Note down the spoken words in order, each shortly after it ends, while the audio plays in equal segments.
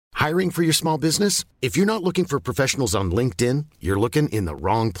Hiring for your small business? If you're not looking for professionals on LinkedIn, you're looking in the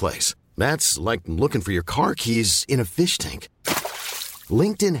wrong place. That's like looking for your car keys in a fish tank.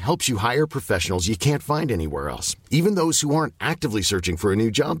 LinkedIn helps you hire professionals you can't find anywhere else, even those who aren't actively searching for a new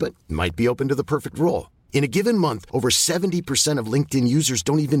job but might be open to the perfect role. In a given month, over 70% of LinkedIn users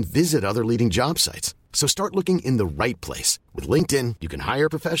don't even visit other leading job sites. So start looking in the right place. With LinkedIn, you can hire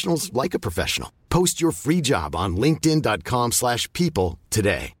professionals like a professional. Post your free job on linkedin.com/people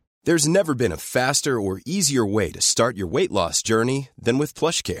today. There's never been a faster or easier way to start your weight loss journey than with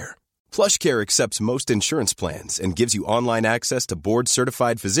PlushCare. PlushCare accepts most insurance plans and gives you online access to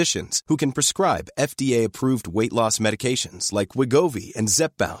board-certified physicians who can prescribe FDA-approved weight loss medications like Wegovy and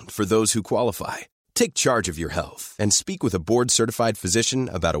Zepbound for those who qualify. Take charge of your health and speak with a board-certified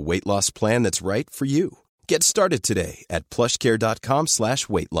physician about a weight loss plan that's right for you. Get started today at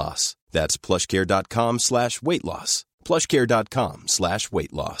plushcare.com/weight-loss. That's plushcare.com/weight-loss.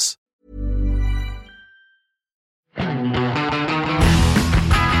 plushcare.com/weight-loss.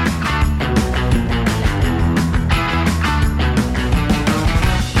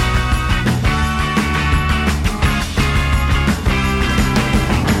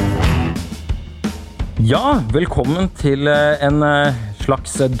 Ja, velkommen til en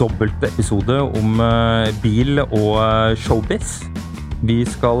slags dobbeltepisode om bil og showbiz. Vi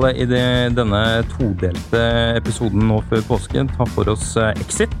skal i denne todelte episoden nå før påsken ta for oss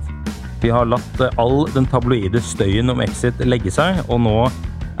Exit. Vi har latt all den tabloide støyen om Exit legge seg, og nå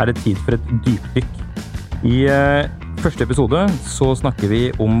det tid for et dypdykk. I første episode så snakker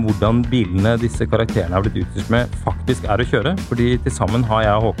vi om hvordan bilene disse karakterene har blitt utstyrt med faktisk å kjøre, fordi til sammen har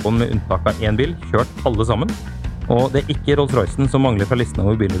jeg og Håkon med unntak av en bil kjørt alle sammen, og det ikke Rolls-Roycen som mangler fra listen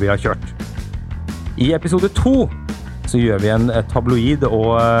over biler vi har kjørt. I episode 2 så gjør vi en tabloid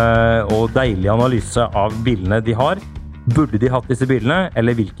og deilig analyse av bilene de har. Burde de hatt disse bilene,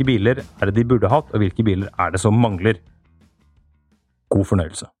 eller hvilke biler det de burde hatt, og hvilke biler det som mangler? God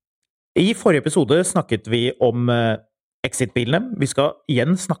fornøyelse. I forrige episode snakket vi om Exit-bilene. Vi skal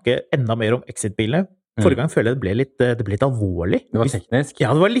igjen snakke enda mer om Exit-bilene. Forrige gang føler jeg det ble litt alvorlig. Det var teknisk.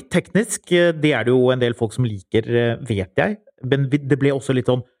 Ja, det var litt teknisk. Det det jo en del folk som liker, vet jeg. Men det ble også litt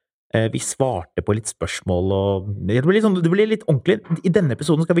sånn, vi svarte på litt spørsmål, og det ble litt ordentlig. I denne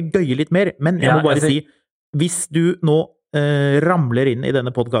episoden skal vi gøye litt mer, men jeg må bare si, hvis du nå ramler inn i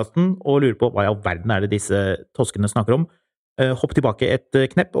denne podcasten og lurer på hva i all verden det disse toskene snakker om, hopp tilbake et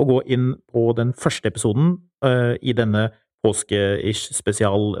knepp og gå inn på den første episoden i denne påske-ish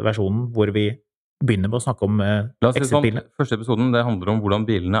spesialversjonen hvor vi begynner med å snakke om Exit-bilene. Første episoden det handler om hvordan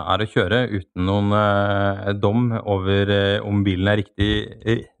bilene å kjøre uten noen dom over om bilen det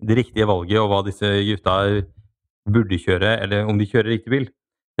riktige valget og hva disse gutta burde kjøre, eller om de kjører riktig bil.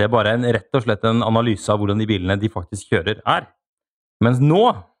 Det bare rett og slett en analyse av hvordan de bilene de faktisk kjører Mens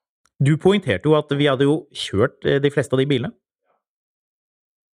nå Du poengterte jo at vi hadde jo kjørt de fleste av de bilene.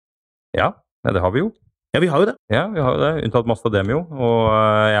 Ja, det har vi jo. Ja, vi har jo det. Ja, vi har jo det, unntatt Mazda Demio, og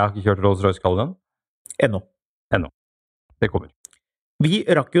jeg har ikke kjørt Rolls-Royce Cullinan. Ennå. Det kommer. Vi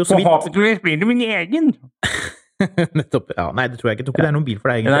rakk jo så vidt... Forhåpentligvis blir det min egen! Nettopp. Ja, nei, det tror jeg ikke. Jeg tror ikke det noen bil for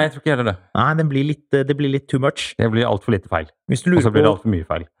deg, egentlig. Nei, jeg tror ikke heller det. Nei, det blir litt too much. Det blir alt for lite feil. Og så blir det alt for mye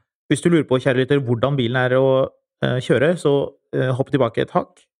feil. Hvis du lurer på, kjære lytter, hvordan bilen å kjøre, så hopp tilbake et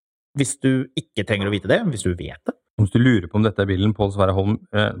hakk. Hvis du ikke trenger å vite det, hvis du vet det. Hvis du lurer på om dette bilen Pål Sverre Hagen,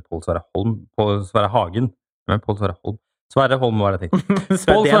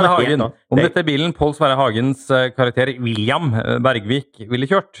 om dette bilen Pål Sverre Hagens karakter William Bergvik ville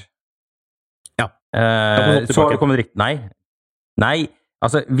kjørt. Ja. Så har du kommet riktig. Nei,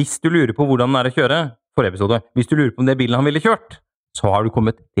 altså hvis du lurer på hvordan det å kjøre, forrige episode, hvis du lurer på om det bilen han ville kjørt, så har du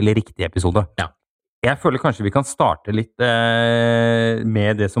kommet til riktig episode. Ja. Jeg føler kanskje vi kan starte litt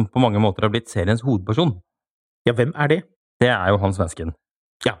med det som på mange måter har blitt seriens hovedperson. Ja, hvem det? Det jo han svensken.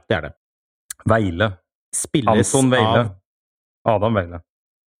 Ja, det det. Veile. Spilles Anton Veile. av... Adam Veile.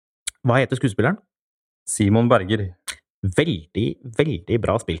 Hva heter skuespilleren? Simon Berger. Veldig, veldig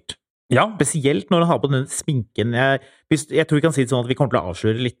bra spilt. Ja. Spesielt når han har på den sminken. Jeg tror vi kan si det sånn at vi kommer til å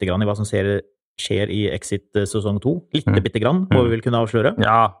avsløre litt grann i hva som skjer i Exit sesong 2. Bitte grann, må vi vel kunne avsløre.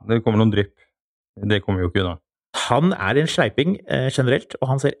 Ja, det kommer noen drypp. Det kommer jo ikke unna. Han en sleiping generelt, og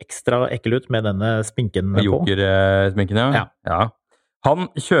han ser ekstra ekkel ut med denne sminken på. Joker-sminken, ja.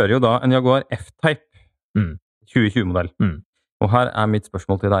 Han kjører jo da en Jaguar F-Type 2020-modell. Og her mitt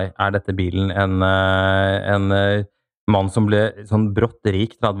spørsmål til deg. Dette bilen en mann som ble sånn brått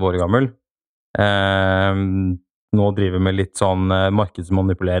rik, 30 år gammel, nå driver med litt sånn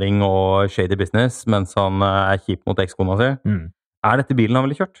markedsmanipulering og shady business, mens han kjip mot ekskona si? Dette bilen han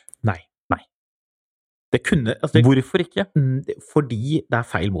ville kjørt? Nei. Det kunne Hvorfor ikke? Fordi det er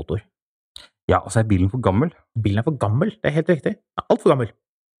feil motor. Ja, altså er bilen for gammel. Bilen er for gammel, det er helt riktig. Alt for gammel.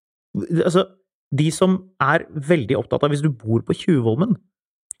 Altså, de som er veldig opptatt av, hvis du bor på Tjuvholmen,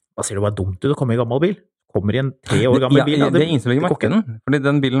 hva sier du, bare dumt ut å komme i gammel bil? Kommer i en 3 år gammel bil? Det er ingen som legger merke til den, fordi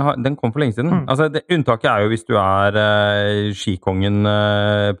den bilen den kom for lenge siden. Altså, unntaket er jo hvis du er skikongen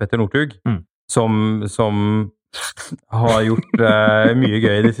Petter Northug, som har gjort mye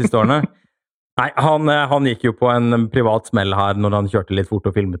gøy de siste årene. Nei, han gikk jo på en privat smell her når han kjørte litt fort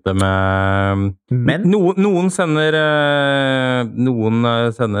og filmet det med... Men? Noen sender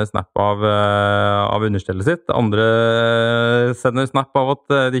snap av understellet sitt, andre sender snap av at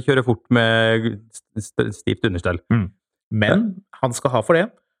de kjører fort med stivt understell. Men han skal ha for det.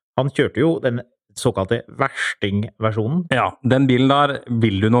 Han kjørte jo den såkalte versting-versjonen. Ja, den bilen der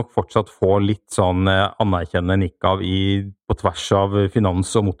vil du nok fortsatt få litt sånn anerkjennende nikk av på tvers av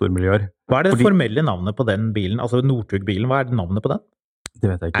finans- og motormiljøer. Hva er det formelle navnet på den bilen? Altså Northug-bilen, hva er navnet på den? Det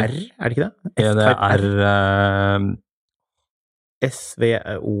vet jeg ikke. R, er det ikke det? Det er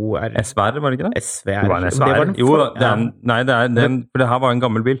SVOR. SVR, var det ikke det? SVR. Det var en SVR. Jo, for det her var en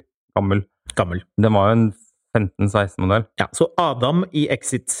gammel bil. Gammel. Den var jo en 15-16-modell. Ja, så Adam i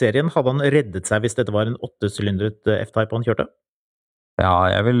Exit-serien, hadde han reddet seg hvis dette var en 8-sylindret F-Type han kjørte? Ja,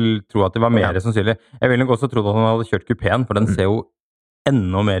 jeg vil tro at det var mer sannsynlig. Jeg vil nok også tro at han hadde kjørt kupeen, for den ser jo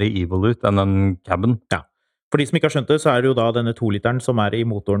enda mer evil ut enn den cabben. Ja. For de som ikke har skjønt det, så er det jo da denne 2-literen som er i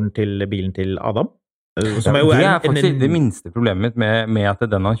motoren til bilen til Adam. Som det er faktisk det minste problemet mitt med at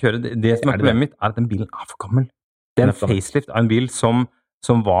den han kjører. Det som er problemet mitt, er at den bilen er for gammel. Det er en facelift av en bil som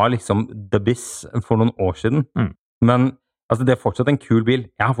var liksom The Biz for noen år siden. Men altså, det er fortsatt en kul bil.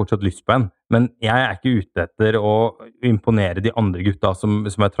 Jeg har fortsatt lyst på en. Men jeg er ikke ute etter å imponere de andre gutta som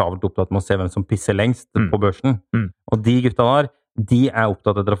er travelt opptatt med å se hvem som pisser lengst på børsen. Og de gutta der, de er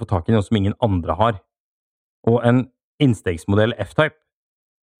opptatt etter å få tak i noe som ingen andre har. Og en innstegsmodell F-Type,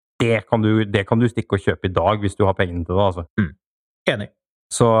 det kan du stikke og kjøpe i dag hvis du har pengene til det, altså. Enig.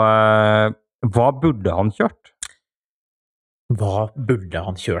 Så hva burde han kjørt? Hva burde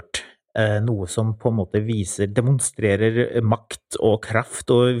han kjørt? Noe som på en måte demonstrerer makt og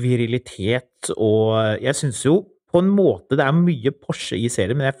kraft og virilitet, og jeg synes jo på en måte det er mye Porsche i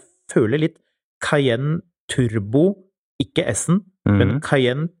serien, men jeg føler litt Cayenne Turbo, ikke S-en, men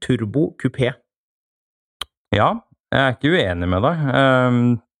Cayenne Turbo Coupé. Ja, jeg er ikke uenig med deg.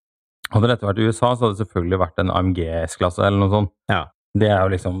 Hadde dette vært i USA, så hadde det selvfølgelig vært en AMG S-klasse eller noe sånt. Ja. Det er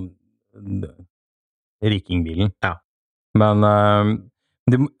jo liksom rikingbilen. Ja. Men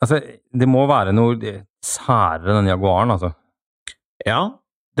det må være noe særere den Jaguaren, altså. Ja,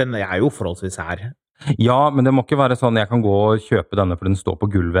 den er jo forholdsvis sær. Ja, men det må ikke være sånn jeg kan gå og kjøpe denne for den står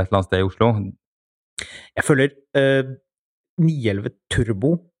på gulvet et eller annet sted i Oslo. Jeg føler 911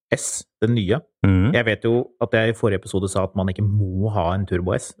 Turbo S, den nye. Jeg vet jo at jeg i forrige episode sa at man ikke må ha en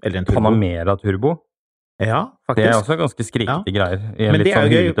Turbo S, eller en Turbo. Panamera Turbo? Ja, faktisk. Det er også ganske skriktige greier, i en litt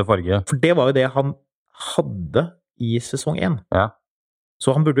sånn hylete farge. For det var jo det han hadde i sesong 1. Ja.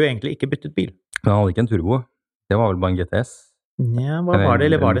 Så han burde jo egentlig ikke byttet bil. Men han hadde ikke en turbo. Det var vel bare en GTS. Ja, hva var det?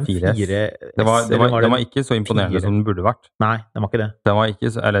 Eller var det en 4S? Den var ikke så imponerende som den burde vært. Nei, den var ikke det. Den var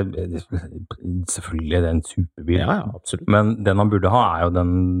ikke så, eller selvfølgelig er det en superbil. Ja, absolutt. Men den han burde ha er jo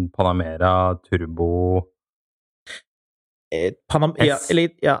den Panamera Turbo for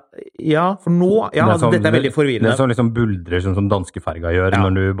nå dette er veldig forvirrende. Det er som liksom buldrer som danskeferga gjør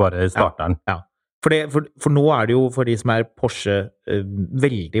når du bare starter den. Ja. For nå er det jo for de som er Porsche,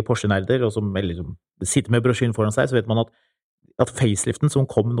 veldig Porsche-nerder, og som liksom sitter med brosjyren foran seg, så vet man at faceliften som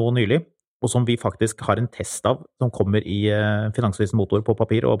kom nå nylig, og som vi faktisk har en test av, som kommer i Finansavisen Motor på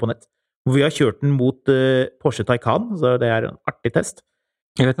papir og på nett, hvor vi har kjørt den mot Porsche Taycan, så det er en artig test.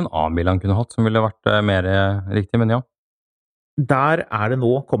 Jeg vet en annen bil han kunne hatt som ville vært mer riktig, men ja. Der er det nå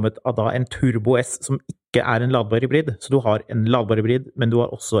kommet da en Turbo S som ikke er en ladbar hybrid, så du har en ladbar hybrid, men du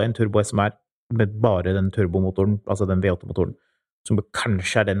har også en Turbo S som er med bare den turbomotoren, altså den V8-motoren, som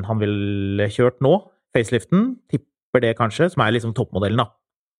kanskje er den han ville kjørt nå, faceliften, tipper det kanskje, som er liksom toppmodellen da.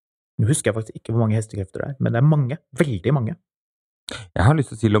 Nå husker jeg faktisk ikke hvor mange hestekrefter det er, men det er mange, veldig mange. Jeg har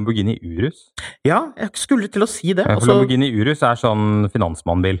lyst til å si Lamborghini Urus. Ja, jeg skulle til å si det. For Lamborghini Urus er sånn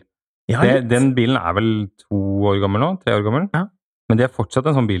finansmannbil. Ja, den bilen er vel 2 år gammel nå, 3 år gammel. Ja. Men det er fortsatt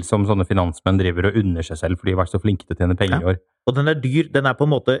en sånn bil som sånne finansmenn driver og unner seg selv, fordi de har vært så flinke til å tjene penger i år. Og den er dyr, den er på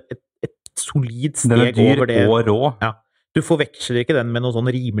en måte et solid steg over det. Den er dyr og rå. Ja. Du forveksler ikke den med noen sånn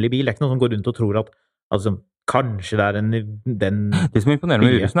rimelig bil. Det er ikke noen som går rundt og tror at altså, kanskje det er den... Det som imponerer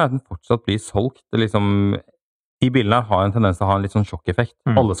med Urusen er at den fortsatt blir solgt. Liksom, de bilene har en tendens til å ha en litt sånn sjokkeffekt.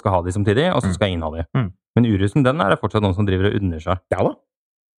 Alle skal ha de samtidig, og så skal ingen ha de. Men Urusen, den er det fortsatt noen som driver og unner seg. Ja da.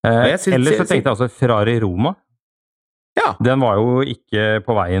 Ellers så tenkte jeg også Ferrari Roma. Ja. Den var jo ikke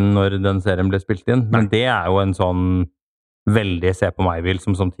på veien når den serien ble spilt inn, men det jo en sånn veldig se på meg-bil,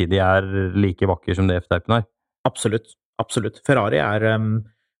 som samtidig like vakker som det F-typen er. Absolutt. Absolutt. Ferrari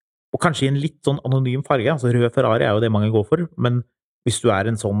og kanskje i en litt sånn anonym farge, altså rød Ferrari jo det mange går for, men hvis du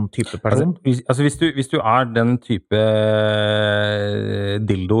en sånn type person... Altså hvis du den type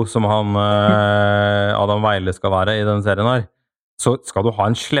dildo som han Adam Weile skal være i den serien her, så skal du ha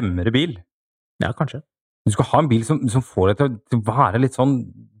en slemmere bil. Ja, kanskje. Du skal ha en bil som får deg til å være litt sånn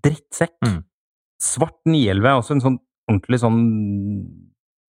drittsekk. Svart 911 også en sånn ordentlig sånn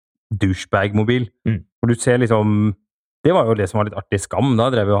douchebag-mobil. Hvor du ser liksom... Det var jo det som var litt artig Skam.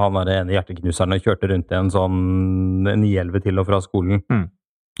 Da drev jo han der ene hjerteknuseren og kjørte rundt i en sånn 911 til og fra skolen.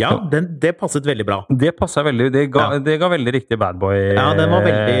 Ja, det passet veldig bra. Det passet veldig. Det ga veldig riktig bad boy. Ja, den var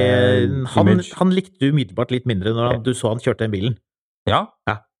veldig... Han likte du umiddelbart litt mindre når du så han kjørte den bilen. Ja.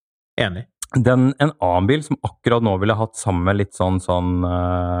 Enig. En annen bil som akkurat nå ville hatt samme litt sånn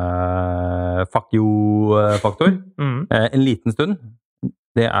fuck you-faktor, en liten stund,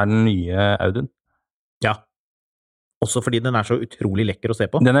 det den nye Audien. Ja. Også fordi den så utrolig lekker å se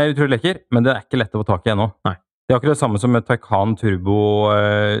på. Den utrolig lekker, men det ikke lett å få tak i ennå. Nei. Det akkurat det samme som med Taycan Turbo.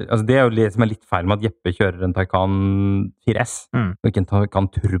 Altså det jo det som litt feil med at Jeppe kjører en Taycan 4S, og ikke en Taycan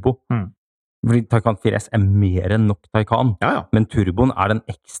Turbo. Fordi Taycan 4S mer enn nok Taycan. Ja. Men turboen den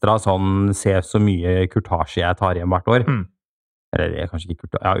ekstra sånn, se så mye kurtasje jeg tar hjem hvert år. Eller det kanskje ikke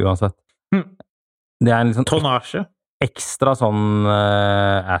kurtasje, ja uansett. Det en liksom tonnasje. Ekstra sånn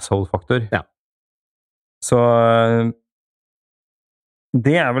asshole-faktor. Ja. Så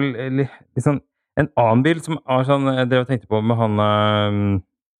det vel liksom en annen bil som sånn, det jeg tenkte på med han...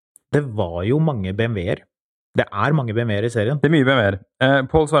 Det var jo mange BMW-er. Det mange BMW-er i serien. Det mye BMW-er.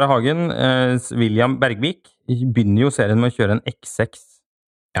 Pål Sverre Hagen, William Bergvik, begynner jo serien med å kjøre en X6.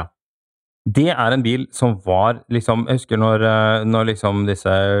 Ja. Det en bil som var liksom, jeg husker når liksom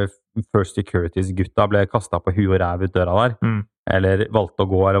disse First Securities-gutta ble kastet på hu og ræv ut døra der, eller valgte å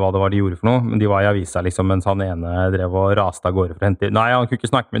gå, eller hva det var de gjorde for noe, men de var i avisa liksom, mens han ene drev og raste av gårde for å hente... Nei, han kunne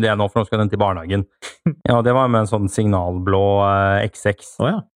ikke snakke med det nå, for nå skal han hente i barnehagen. Ja, det var med en sånn signalblå X6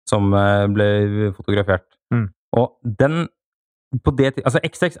 som ble fotografert. Og den på det, altså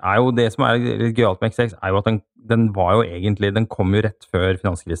X6 jo det som litt gøyalt med X6 jo at den var jo egentlig, den kom jo rett før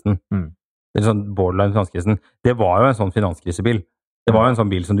finanskrisen. Det sånn borderline finanskrisen. Det var jo en sånn finanskrisebil. Det var jo en sånn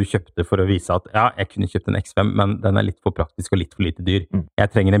bil som du kjøpte for å vise at ja, jeg kunne kjøpt en X5, men den litt for praktisk og litt for lite dyr.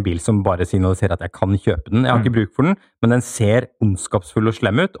 Jeg trenger en bil som bare signaliserer at jeg kan kjøpe den. Jeg har ikke bruk for den, men den ser ondskapsfull og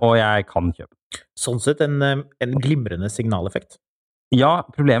slem ut, og jeg kan kjøpe den. Sånn sett en glimrende signaleffekt. Ja,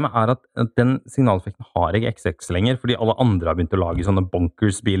 problemet at den signaleffekten har ikke X6 lenger, fordi alle andre har begynt å lage sånne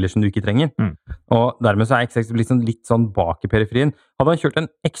bonkers-biler som du ikke trenger. Og dermed så X6 litt sånn bak i periferien. Hadde han kjørt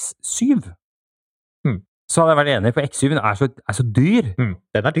en X7, så hadde jeg vært enig, for X7 så dyr.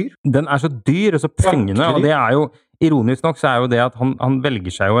 Den dyr. Den så dyr, og så prangende, og det jo, ironisk nok, så jo det at han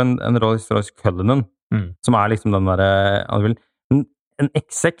velger seg jo en Rolls-Royce Cullinan, som liksom den der... En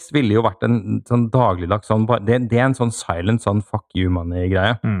X6 ville jo vært en sånn dagligdags sånn, det en sånn silent, sånn fuck you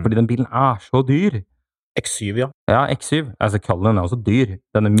money-greie. Fordi den bilen så dyr. X7, ja. Ja, X7. Altså, Cullinan også dyr.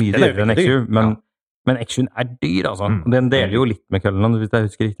 Den mye dyrere enn X7, men X7 dyr, altså. Den deler jo litt med Cullinan, hvis jeg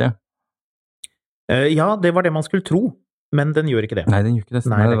husker riktig. Ja, det var det man skulle tro, men den gjør ikke det. Nei, den gjør ikke det.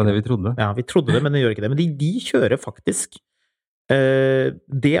 Nei, det var det vi trodde. Ja, vi trodde det, men den gjør ikke det. Men de kjører faktisk.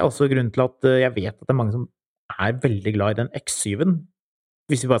 Det også grunnen til at jeg vet at det mange som veldig glad i den X7-en.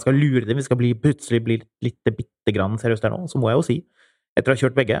 Hvis vi bare skal lure dem, vi skal plutselig bli litt bitte grann seriøst her nå, så må jeg jo si, etter å ha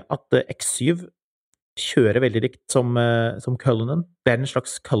kjørt begge, at X7 kjører veldig likt som Cullinan. Det en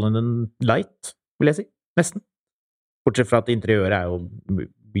slags Cullinan Light, vil jeg si. Nesten. Bortsett fra at interiøret jo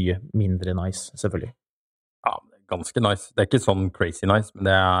mye mindre nice, selvfølgelig. Ja, ganske nice. Det ikke sånn crazy nice, men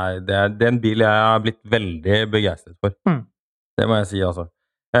det en bil jeg har blitt veldig begeistret for. Det må jeg si, altså.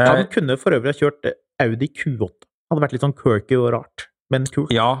 Han kunne for øvrig ha kjørt Audi Q8. Hadde vært litt sånn quirky og rart. Men kult.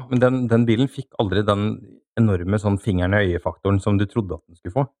 Ja, men den bilen fikk aldri den enorme sånn fingeren i øyefaktoren som du trodde at den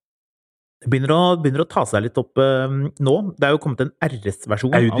skulle få. Det begynner å ta seg litt opp nå. Det jo kommet en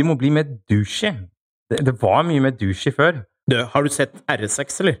RS-versjon. Audi må bli mer douchey. Det var mye mer douchey før. Har du sett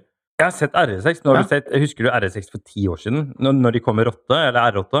RS6, eller? Jeg har sett RS6. Husker du RS6 for 10 år siden? Når de kom med R8,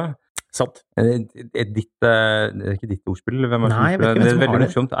 eller R8? Sant. Det ikke ditt ordspill? Hvem Nei, jeg vet ikke hvem som har det. Veldig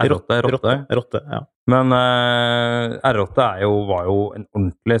morsomt. R8, ja. Men R8 var jo en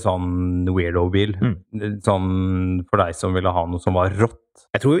ordentlig sånn weirdo-bil. Sånn for deg som ville ha noe som var rått.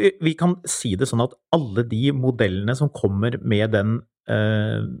 Jeg tror vi kan si det sånn at alle de modellene som kommer med den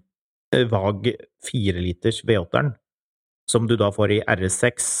VAG 4-liters V8-eren, som du da får i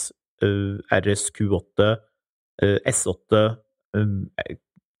RS6, RSQ8, S8,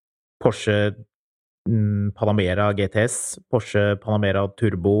 Porsche Panamera GTS, Porsche Panamera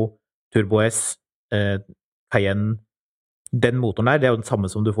Turbo, Turbo S, Cayenne. Den motoren der, det er jo den samme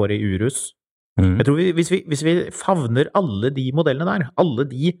som du får i Urus. Jeg tror hvis vi favner alle de modellene der, alle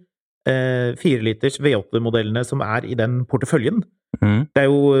de 4 liters V8-modellene som er i den porteføljen, det er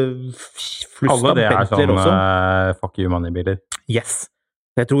jo flust av Bentler også. Alle det er fuck you money-biler. Yes.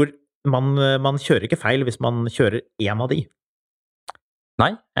 Jeg tror man kjører ikke feil hvis man kjører en av de.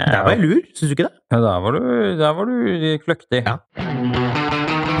 Nei. Der var jeg lur, synes du ikke det? Ja, der var du kløktig. Ja.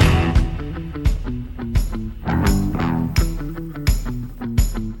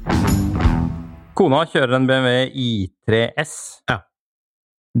 Kona kjører en BMW i3S. Ja.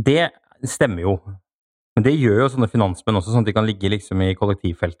 Det stemmer jo. Men det gjør jo sånne finansmenn også, sånn at de kan ligge liksom i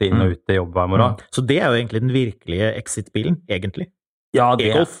kollektivfeltet inn og ut til jobb hver morgen. Så det er jo egentlig den virkelige exit-bilen, egentlig. Ja, det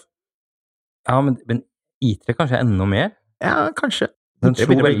E-Golf. Ja, men i3 kanskje enda mer? Ja, kanskje. Den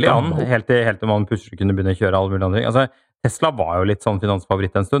slo veldig an, helt til man plutselig kunne begynne å kjøre alle mulige andre ting. Altså, Tesla var jo litt sånn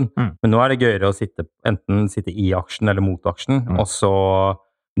finansfavoritt en stund, men nå er det gøyere å enten sitte i aksjen eller mot aksjen, og så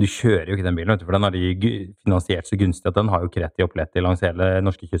du kjører jo ikke den bilen, for den har de finansiert så gunstig at den har jo kreti og pleti langs hele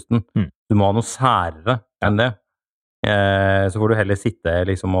norskekysten. Du må ha noe særere enn det. Så får du heller sitte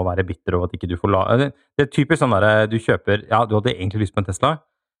liksom og være bitter over at ikke du får det er typisk sånn der, du kjøper, ja, du hadde egentlig lyst på en Tesla,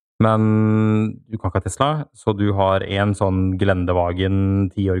 men du kan ikke ha Tesla, så du har en sånn Gelendewagen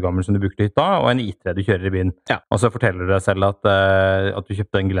 10 år gammel som du bruker til hytta, og en i3 du kjører i bilen. Ja. Og så forteller du deg selv at du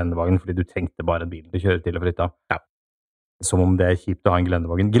kjøpte en Gelendewagen fordi du trengte bare en bil til å kjøre til og fra hytta. Ja. Som om det er kjipt å ha en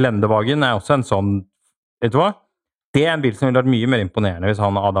Gelendewagen. Gelendewagen er også en sånn, vet du hva? Det er en bil som ville vært mye mer imponerende hvis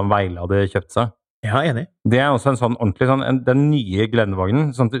han Adam Weile hadde kjøpt seg. Ja, enig. Det er også en sånn ordentlig, den nye Gelendewagen,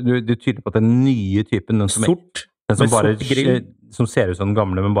 sånn at du tyder på at den nye typen, den som sort, den som bare, som ser ut som den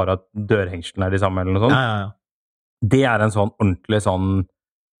gamle, men bare at dørhengslene er de samme eller noe sånt. Ja. Det er en sånn ordentlig sånn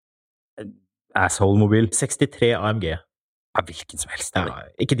asshole-mobil. 63 AMG. Ja, hvilken som helst. Ja,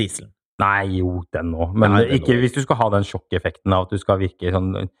 ikke diesel. Nei, jo, den nå. Men ikke hvis du skal ha den sjokkeffekten av at du skal virke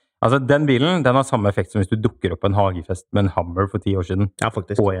sånn. Altså, den bilen, den har samme effekt som hvis du dukker opp på en hagefest med en Hummer for 10 år siden. Ja,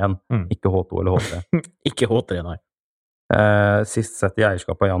 faktisk. H1, ikke H2 eller H3. Ikke H3, nei. Sist sett i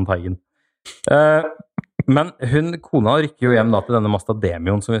eierskap av Jan Teigen. Men kona rykker jo hjem da til denne Mazda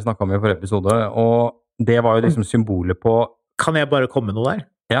Demioen som vi snakket om i forrige episode, og det var jo liksom symbolet på... Kan jeg bare komme med noe der?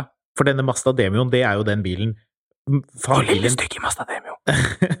 Ja. For denne Mazda Demioen, det er jo den bilen... Familien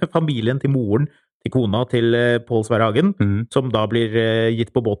til moren til kona til Pål Sverre Hagen, som da blir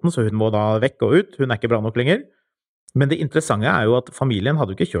gitt på båten, så hun må da vekk og ut. Hun er ikke bra nok lenger. Men det interessante er jo at familien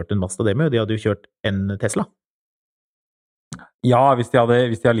hadde jo ikke kjørt en Mazda Demio, de hadde jo kjørt en Tesla. Ja, hvis de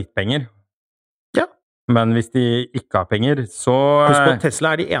har litt penger. Ja. Men hvis de ikke har penger, så... Husk på,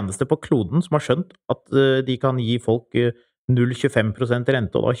 Tesla er de eneste på kloden som har skjønt at de kan gi folk 0,25%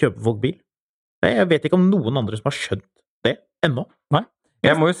 rente, og da kjøper folk bil. Jeg vet ikke om noen andre som har skjønt det ennå. Nei.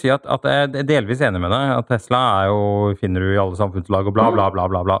 Jeg må jo si at jeg er delvis enig med deg, at Tesla finner du i alle samfunnslag og bla, bla, bla,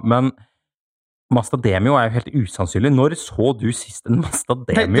 bla, bla. Men Mazda Demio er jo helt usannsynlig. Når så du sist en Mazda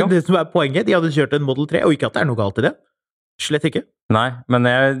Demio? Det som er poenget, de hadde kjørt en Model 3, og ikke at det er noe galt i det. Slett ikke. Nei, men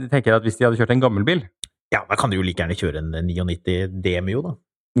jeg tenker at hvis de hadde kjørt en gammel bil... Ja, da kan de jo like gjerne kjøre en 99 Demio, da.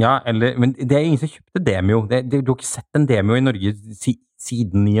 Ja, men det er ingen som kjøpte Demio. Du har ikke sett en Demio i Norge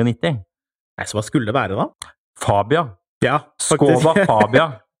siden 99. Nei, så hva skulle det være da? Fabia. Ja, faktisk. Skoda Fabia.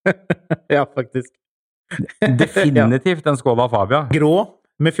 Ja, faktisk. Definitivt en Skoda Fabia. Grå,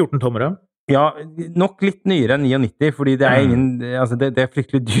 med 14 tommere. Ja, nok litt nyere enn 99, fordi det er det er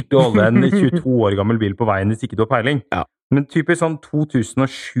fryktelig dyrt å holde en 22 år gammel bil på veien hvis ikke du har peiling. Ja. Men typisk sånn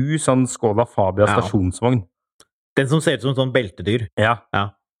 2007, sånn Skoda Fabia stasjonsvogn. Den som ser ut som sånn beltedyr. Ja.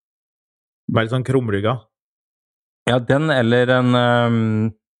 Bare litt sånn krumrygga. Ja, den eller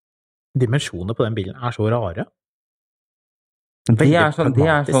en... Dimensjoner på den bilen er så rare. Det er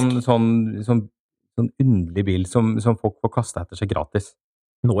sånn underlig bil som folk får kastet etter seg gratis.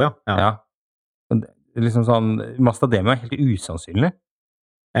 Nå, ja. Liksom sånn, Mazda Demio er helt usannsynlig.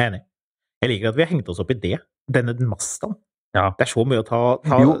 Jeg er enig. Jeg liker at vi har hengt oss opp i det. Denne Mazdaen. Ja. Det er så mye å ta...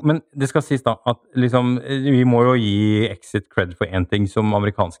 Jo, men det skal sies da, at liksom, vi må jo gi Exit cred for en ting som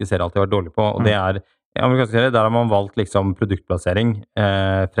amerikanske serier alltid har vært dårlig på, og det er amerikanske serier, der har man valgt liksom produktplassering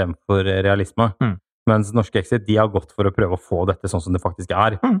fremfor realisme. Mens norske Exit, de har gått for å prøve å få dette sånn som det faktisk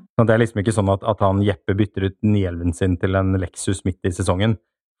er. Så det er liksom ikke sånn at han Jeppe bytter ut 911 sin til en Lexus midt i sesongen,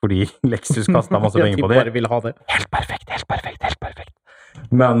 fordi Lexus kastet masse penger på det. De bare vil ha det. Helt perfekt.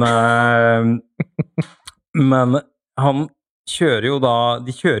 Men han kjører jo da,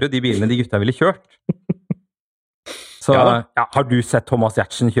 de kjører jo de bilene de gutta ville kjørt. Så Ja da. ja, har du sett Thomas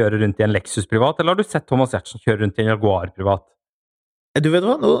Giertsen kjøre rundt i en Lexus privat, eller har du sett Thomas Giertsen kjøre rundt i en Jaguar privat? Du vet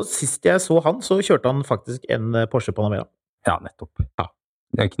hva, nå, sist jeg så han, så kjørte han faktisk en Porsche Panamera. Ja, nettopp. Ja.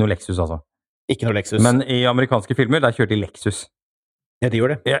 Det er ikke noe Lexus, altså. Ikke noe Lexus. Men i amerikanske filmer, der kjørte de Lexus. Ja, de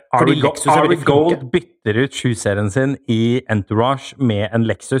gjør det. Ja, Fordi Ari Lexus er veldig Gold flinke. bytter ut 7-serien sin i Entourage med en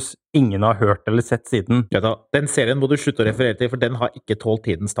Lexus ingen har hørt eller sett siden. Vet du, den serien må du slutte å referere til, for den har ikke tålt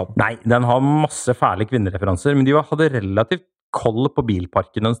tidens tann. Nei, den har masse fæle kvinnereferanser, men de hadde relativt koll på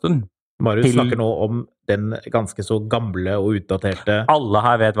bilparken en stund. Marius snakker nå om den ganske så gamle og utdaterte Alle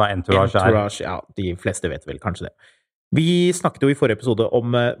her vet hva Entourage er. Entourage. Ja, de fleste vet vel kanskje det. Vi snakket jo i forrige episode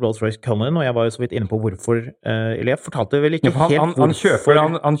om Rolls-Royce Cullinan, og jeg var jo så vidt inne på hvorfor, eller jeg fortalte vel ikke Ja, for helt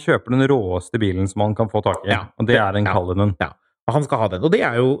han kjøper den råeste bilen som han kan få tak i, Ja, og det er en Cullinan. Ja, og han skal ha den, og det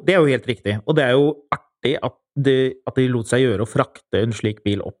er jo helt riktig. Og det er jo artig at de lot seg gjøre å frakte en slik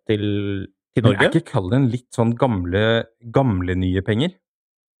bil opp til Men Norge. er ikke Cullinan litt sånn gamle nye penger?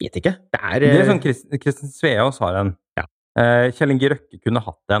 Vet ikke. Det Det er sånn Kristen Sveaas har en. Ja. Kjell Inge Røkke kunne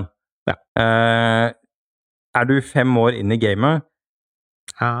hatt en. Ja. Er du 5 år inn i gamet,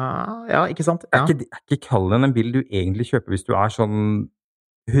 Ja, ikke sant? Ja. er ikke Cullinan en bil du egentlig kjøper hvis du er sånn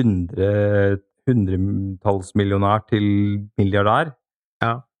hundretallsmillionær til milliardær?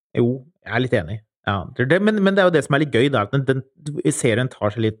 Jo, jeg er litt enig. Ja, men det er jo det som er litt gøy, da, at den serien tar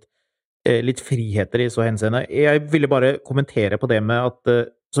seg litt friheter i så henseende. Jeg ville bare kommentere på det med at,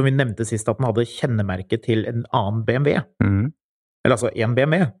 som vi nevnte sist, at den hadde kjennemerket til en annen BMW. Eller altså en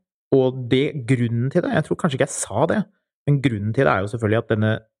BMW. Og grunnen til det, jeg tror kanskje ikke jeg sa det, men grunnen til det er jo selvfølgelig at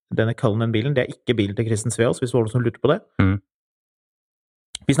denne Cullinan-bilen, det er ikke bilen til Kristen Sveaas, hvis det var noen som lurte på det.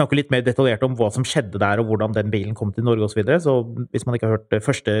 Vi snakker litt mer detaljert om hva som skjedde der, og hvordan den bilen kom til Norge og så videre, så hvis man ikke har hørt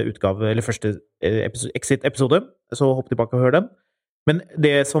første utgave, eller første Exit-episode, så hopp tilbake og hør den. Men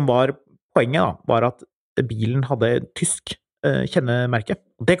det som var poenget da, var at bilen hadde tysk kjennemerke.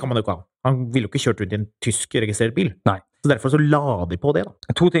 Det kan man jo ikke ha. Han ville jo ikke kjørt rundt i en tysk registrert bil. Nei. Så derfor så la de på det da.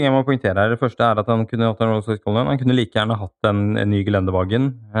 2 ting jeg må poengtere her. Det første er at han kunne hatt en Rolls-Royce Cullinan. Han kunne like gjerne hatt en ny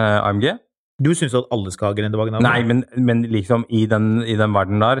Gelendewagen AMG. Du synes at alle skal ha Gelendewagen? Nei, men liksom i den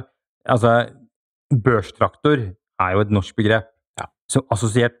verden der, altså, børstraktor er jo et norsk begrep. Ja. Som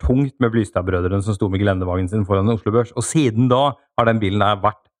assosiert tungt med Blystad-brødrene som sto med Gelendewagen sin foran Oslo Børs. Og siden da har den bilen der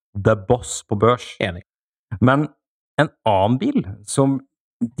vært the boss på børs. Enig. Men en annen bil som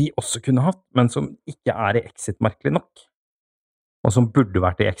de også kunne hatt, men som ikke er i Exit merkelig nok, og som burde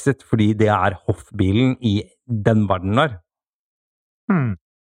vært i Exit, fordi det er hoffbilen i den verden der.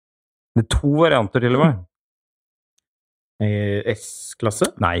 Det er 2 varianter til og med. S-klasse?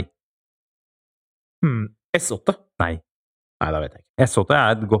 Nei. S8? Nei. Nei, da vet jeg ikke. S8 er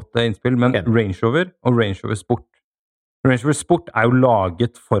et godt innspill, men Enig. Range Rover og Range Rover Sport. Range Rover Sport er jo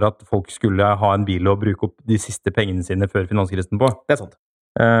laget for at folk skulle ha en bil og bruke opp de siste pengene sine før finanskrisen på. Det er sant.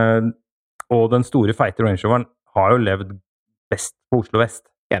 Og den store feite Range Roveren har jo levd best på Oslo Vest.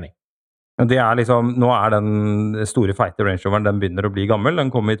 Enig. Men det er liksom, nå er den store feite Range Roveren, den begynner å bli gammel.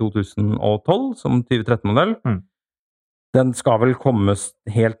 Den kom i 2012 som 2013-modell. Den skal vel komme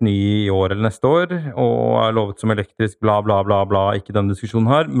helt ny i år eller neste år, og er lovet som elektrisk, bla, bla, bla, bla, ikke den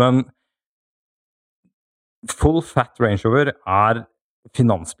diskusjonen her. Men full fat Range Rover er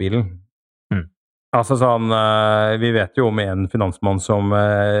finansbilen. Altså sånn, vi vet jo om en finansmann som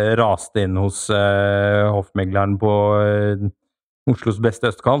raste inn hos hoffmegleren på Oslos beste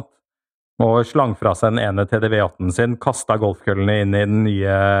østkant, og slang fra seg den ene TDV-8-en sin, kastet golfkøllene inn i den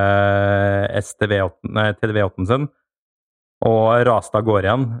nye TDV-8-en sin, og raste av gårde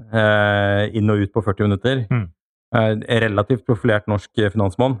igjen, inn og ut på 40 minutter. Relativt profilert norsk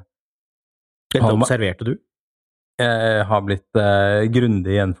finansmann. Dette observerte du? Har blitt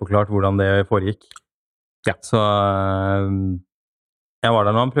grundig gjenforklart hvordan det foregikk. Ja. Så jeg var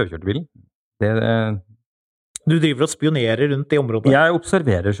der når han prøvekjørte bilen. Du driver og spionerer rundt i området? Jeg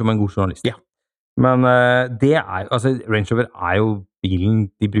observerer som en god journalist. Ja. Men det er, altså Range Rover er jo bilen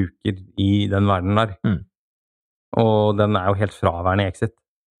de bruker i den verden der. Og den er jo helt fraværende i Exit.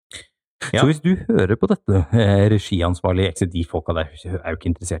 Ja. Så hvis du hører på dette regiansvarlige Exit, de folka der er jo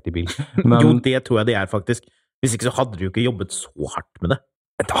ikke interessert i bil. Men, Jo, det tror jeg de er faktisk. Hvis ikke så hadde de jo ikke jobbet så hardt med det.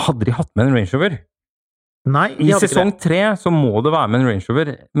 Da hadde de hatt med en Range Rover. Nei, I sesong 3 så må det være med en Range Rover,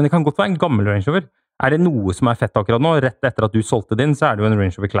 men det kan godt være en gammel Range Rover. Er det noe som er fett akkurat nå, rett etter at du solgte din, så er det jo en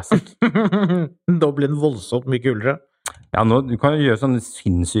Range Rover Classic. Da blir den voldsomt mye kulere. Ja, nå, du kan jo gjøre sånne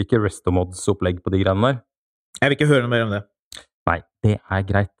sinnssyke Restomods-opplegg på de greiene der. Jeg vil ikke høre noe mer om det. Nei, det er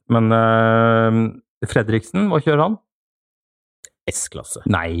greit. Men Fredriksen, hva kjører han? S-klasse.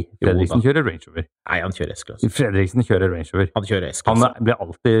 Nei, Fredriksen kjører Range Rover. Nei, han kjører S-klasse. Fredriksen kjører Range Rover. Han kjører S-klasse. Han blir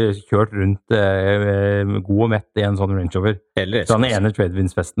alltid kjørt rundt god og mett i en sånn Range Rover. Eller Så S-klasse. den ene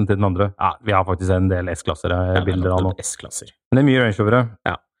Tradewinds-festen til den andre. Ja, vi har faktisk en del S-klasser bilder av nå. S-klasser. Men det er mye Range Rovere.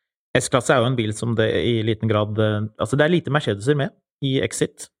 Ja. S-klasse er jo en bil som det i liten grad altså det er lite Mercedeser med i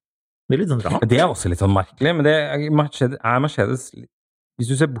Exit. Det er litt sånn rart. Det er også litt sånn merkelig, men det er Mercedes hvis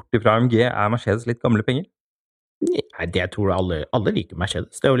du ser bort fra AMG, er Mercedes litt gamle penger? Nei, det jeg tror alle liker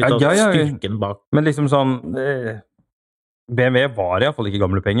Mercedes. Det er jo litt av Ja. styrken bak. Men liksom sånn BMW var i hvert fall ikke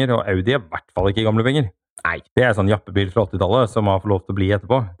gamle penger, og Audi er i hvert fall ikke gamle penger. Nei. Det er sånn jappebil fra 80-tallet som har fått lov til å bli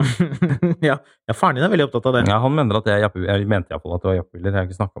etterpå. ja, faren din er veldig opptatt av det. Ja, han mener at det er jappebil. Jeg mente i hvert fall at det var jappebiler. Jeg har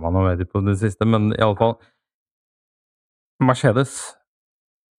ikke snakket med han om det på det siste, men i alle fall Mercedes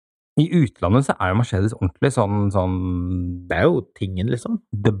i utlandet så er jo Mercedes ordentlig sånn Det er jo tingen, liksom.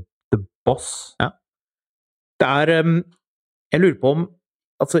 The boss. Ja. Det er jeg lurer på om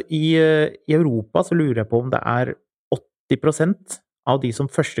altså i Europa så lurer jeg på om det er 80% av de som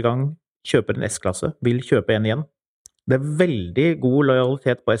første gang kjøper en S-klasse, vil kjøpe en igjen. Det er veldig god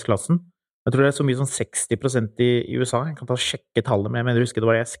lojalitet på S-klassen. Jeg tror det er så mye som 60% i USA. Jeg kan ta og sjekke tallet, men jeg mener, husker det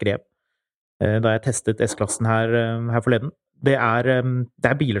var det jeg skrev da jeg testet S-klassen her forleden. Det er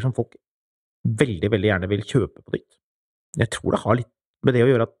biler som folk veldig, veldig gjerne vil kjøpe på nytt. Jeg tror det har litt med det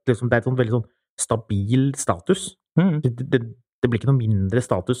å gjøre at liksom, det er et sånn veldig sånn stabil status. Det blir ikke noe mindre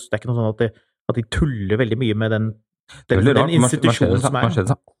status. Det er ikke noe sånn at de tuller veldig mye med den institusjonen som er.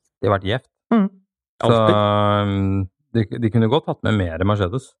 Mercedes har alltid vært gjevt. Så de kunne godt hatt med mer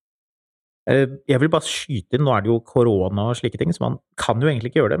Mercedes. Jeg vil bare skyte inn, nå er det jo korona og slike ting, så man kan jo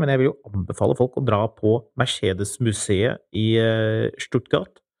egentlig ikke gjøre det, men jeg vil jo anbefale folk å dra på Mercedes-museet i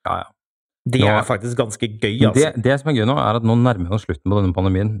Stuttgart. Ja. Det er faktisk ganske gøy, altså. Det som er gøy nå, er at nå nærmer vi oss slutten på denne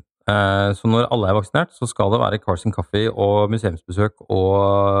pandemien. Så når alle er vaksinert, så skal det være Cars and Coffee og museumsbesøk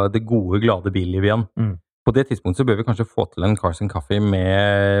og det gode, glade billivet igjen. På det tidspunktet så bør vi kanskje få til en Cars and Coffee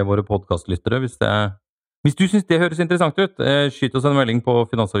med våre podcastlyttere, hvis du synes det høres interessant ut, skyt oss en melding på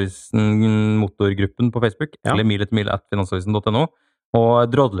Finansavisen motorgruppen på Facebook, eller mil@finansavisen.no, og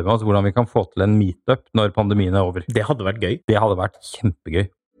drodle med oss hvordan vi kan få til en meetup når pandemien er over. Det hadde vært gøy. Det hadde vært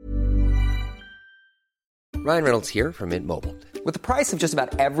kjempegøy. Ryan Reynolds here from Mint Mobile. With the price of just about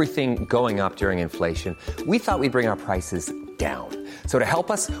everything going up during inflation, we thought we'd bring our prices down. So to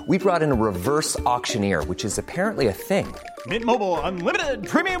help us, we brought in a reverse auctioneer, which is apparently a thing. Mint Mobile Unlimited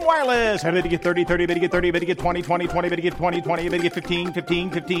Premium Wireless. How to get 30, 30, how to get 30, how to get 20, 20, 20, how to get 20, 20, how to get 15,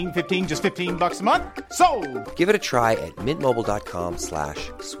 15, 15, 15, just $15 a month? Sold! Give it a try at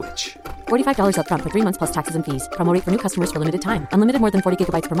mintmobile.com/switch. $45 up front for 3 months plus taxes and fees. Promo rate for new customers for limited time. Unlimited more than 40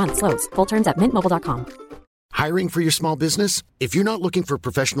 gigabytes per month. Slows full terms at mintmobile.com. Hiring for your small business? If you're not looking for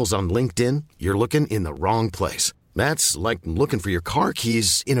professionals on LinkedIn, you're looking in the wrong place. That's like looking for your car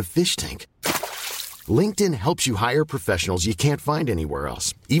keys in a fish tank. LinkedIn helps you hire professionals you can't find anywhere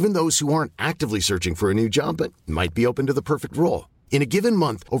else, even those who aren't actively searching for a new job but might be open to the perfect role. In a given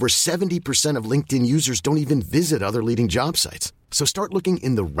month, over 70% of LinkedIn users don't even visit other leading job sites. So start looking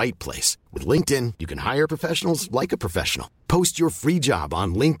in the right place. With LinkedIn, you can hire professionals like a professional. Post your free job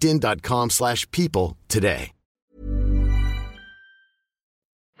on linkedin.com/people today.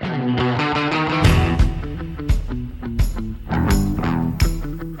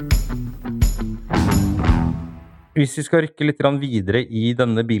 Hvis vi skal rykke litt videre i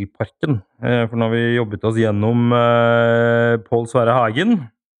denne bilparken, for nå har vi jobbet oss gjennom Pål Sverre Hagen.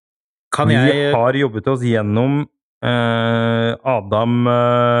 Vi har jobbet oss gjennom Adam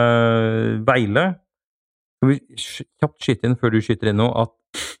Weile. Skal vi kjapt skyte inn før du skyter inn noe, at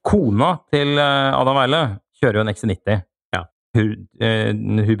kona til Adam Weile kjører jo en XC90. Ja.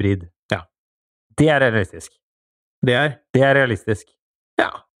 En hybrid. Ja. Det er realistisk. Det er realistisk.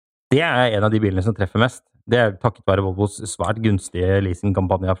 Ja. Det er en av de bilene som treffer mest. Det er takket være Volvos svært gunstige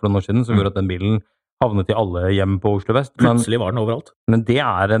leasingkampanje for noen år siden, som gjorde at den bilen havnet i alle hjem på Oslo Vest. Plutselig var den overalt. Men det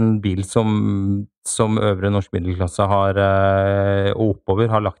er en bil som øvre norsk middelklasse har, og oppover,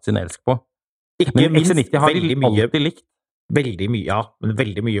 har lagt sin elsk på. Men XC90 har de alltid likt. Veldig mye, ja. Men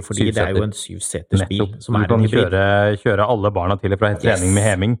veldig mye fordi det er jo en 7-seters bil som er en hybrid. Du kan kjøre alle barna til og fra trening med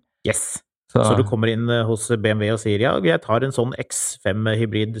heming. Yes. Så du kommer inn hos BMW og sier, ja, jeg tar en sånn X5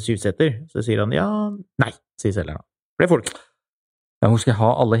 hybrid 7-seter. Så sier han, ja, nei, sier selgeren. For det får du ikke. Ja, hvor skal jeg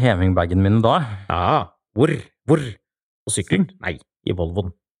ha alle hemingbagene mine da? Ja, hvor? På sykkelen? Nei, i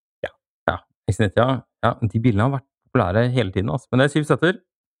Volvoen. Ja. XC90, ja, de bilene har vært populære hele tiden, altså. Men det er 7-seter.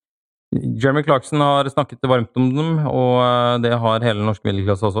 Jeremy Clarkson har snakket varmt om dem, og det har hele norsk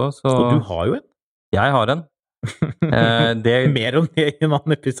middelklasse også. Så du har jo en? Jeg har en. Mer om det i en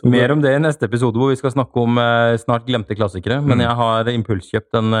annen episode. Mer om det i neste episode, hvor vi skal snakke om snart glemte klassikere. Men jeg har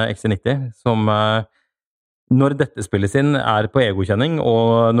impulskjøpt en XC90, som når dette spilles inn på egokjenning,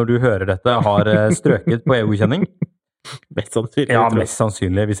 og når du hører dette har strøket på egokjenning. Mest sannsynlig. Ja, mest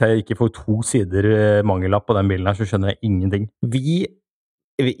sannsynlig. Hvis jeg ikke får 2 sider mangellapp på den bilen her, så skjønner jeg ingenting. Vi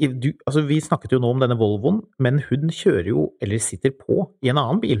snakket jo nå om denne Volvoen, men hun kjører jo, eller sitter på, i en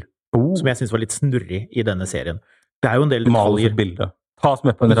annen bil, som jeg synes var litt snurrig i denne serien. Det er jo en del detaljer. Bilde. Ta oss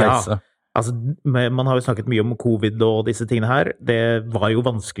med på en reise. Altså, man har jo snakket mye om covid og disse tingene her. Det var jo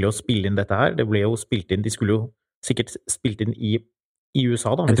vanskelig å spille inn dette her. Det ble jo spilt inn, de skulle jo sikkert spilt inn i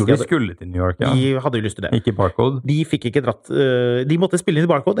USA da. Jeg tror de skulle til New York, ja. De hadde jo lyst til det. Ikke Barcode. De fikk ikke dratt, de måtte spille inn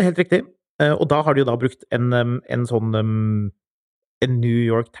i Barcode, det er helt riktig. Og da har de jo da brukt en sånn en New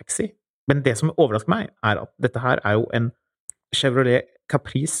York Taxi. Men det som overrasker meg, er at dette her er jo en Chevrolet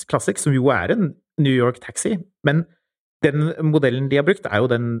Caprice Classic, som jo er en New York Taxi. Men den modellen de har brukt, er jo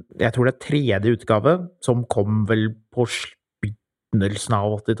den, jeg tror det er 3. utgave, som kom vel på begynnelsen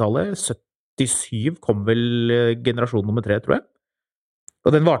av 80-tallet. 77 kom vel generasjon nummer 3, tror jeg. Og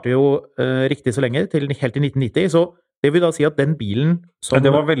den varte jo riktig så lenge, helt til 1990, så det vil da si at den bilen som... Det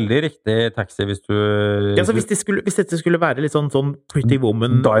var veldig riktig taxi hvis du... Ja, så hvis dette skulle være litt sånn Pretty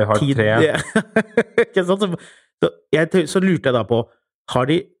Woman... Die Hard 3. Ikke sant? Så lurte jeg da på, har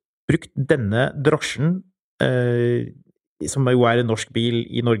de brukt denne drosjen, som jo er en norsk bil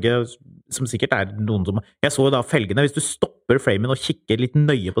i Norge, som sikkert er noen som... Jeg så jo da felgene, hvis du stopper framen og kikker litt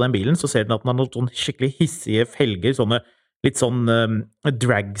nøye på den bilen, så ser du at den har noen sånn skikkelig hissige felger, sånne litt sånn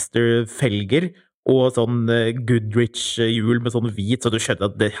dragster-felger, og sånn Goodrich-hjul med sånn hvit, så du skjønner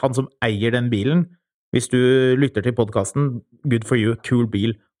at det er han som eier den bilen. Hvis du lytter til podcasten, good for you, cool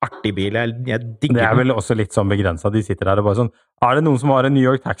bil, artig bil, jeg digger den. Det er vel også litt sånn begrenset, de sitter der og bare sånn, er det noen som har en New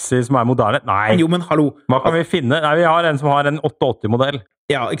York Taxi som er moderne? Nei! Jo, men hallo! Hva kan vi finne? Nei, vi har en som har en 88-modell.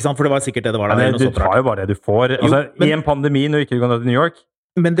 Ja, ikke sant, for det var sikkert det var der. Ja, du tar jo bare det du får. Altså, jo, men, i en pandemi når du ikke kan dra til New York.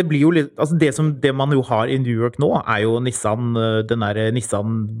 Men det blir jo litt, altså det man jo har i New York nå, er jo Nissan, den der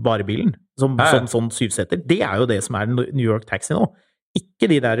Nissan varebilen, som sånn 7-seter. Det er jo det som er New York Taxi nå.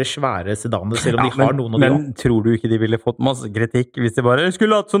 Ikke de der svære sedanene, selv om de har noen av de. Men tror du ikke de ville fått masse kritikk hvis de bare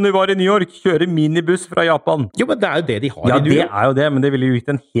skulle hatt som de var i New York, kjøre minibuss fra Japan? Jo, men det er jo det de har i New York. Ja, det er jo det, men det ville jo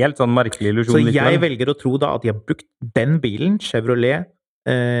gitt en helt sånn merkelig illusjon. Så jeg velger å tro da at de har brukt den bilen, Chevrolet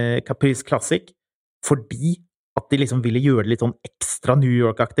Caprice Classic, fordi at de liksom ville gjøre det litt sånn ekstra New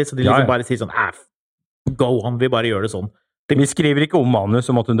York-aktig, så de liksom bare sier sånn, go on, vi bare gjør det sånn. Vi skriver ikke om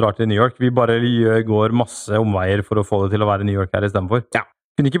manus om at hun drar til New York, vi bare går masse omveier for å få det til å være New York her i stedet for. Ja.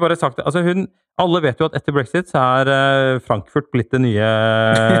 Hun ikke bare sagt det, altså alle vet jo at etter Brexit så er Frankfurt blitt det nye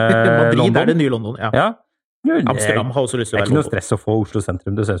Madrid London. Er det nye London, ja. Amsterdam har også lyst til å være London. Det er ikke noe stress å få Oslo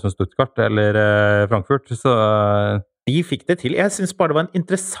sentrum til å se ut som Stuttgart eller Frankfurt, så... De fikk det til. Jeg synes bare det var en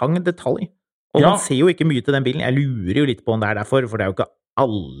interessant detalj. Og man ser jo ikke mye til den bilen. Jeg lurer jo litt på om det er derfor, for det er jo ikke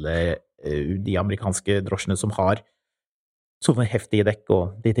alle de amerikanske drosjene som har sånne heftige dekk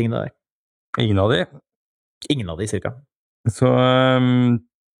og de tingene der. Ingen av de? Ingen av de, cirka. Så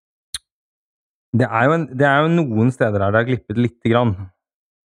det er jo noen steder der det har glippet lite grann.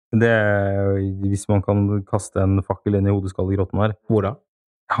 Det hvis man kan kaste en fakkel inn i hodeskallegrotten her. Hvor da?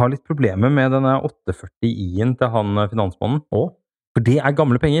 Jeg har litt problemer med denne 840i-en til han finansmannen. For det er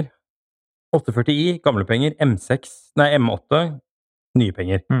gamle penger. 840i, gamle penger, M8, nye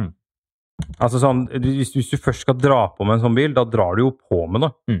penger. Altså sånn, hvis du først skal dra på med en sånn bil, da drar du jo på med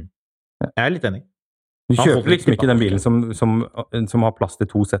det. Jeg er litt enig. Du kjøper liksom ikke den bilen som har plass til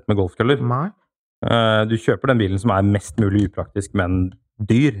 2 sett med golfkøller. Nei. Du kjøper den bilen som er mest mulig upraktisk, men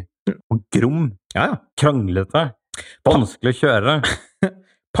dyr. Og grom. Kranglete. Vanskelig å kjøre.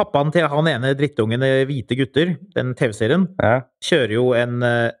 Pappaen til han ene drittungen Hvite gutter, den TV-serien, kjører jo en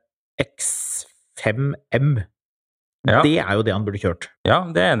X5M. Det er jo det han burde kjørt. Ja,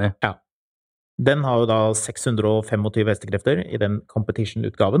 det er jeg enig. Ja. Den har jo da 625 hestekrefter i den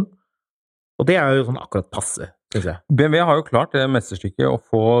competition-utgaven. Og det er jo sånn akkurat passe, synes jeg. BMW har jo klart det mesterstykket å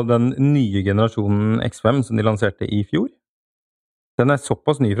få den nye generasjonen X5 som de lanserte i fjor. Den er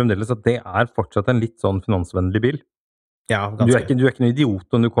såpass ny fremdeles at det er fortsatt en litt sånn finansvennlig bil. Ja, du er ikke noen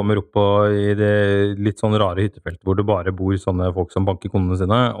idiot om du kommer opp i det litt sånn rare hyttefeltet hvor det bare bor sånne folk som banker kundene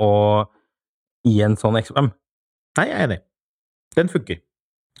sine, og i en sånn X5. Nei, jeg er enig. Den funker.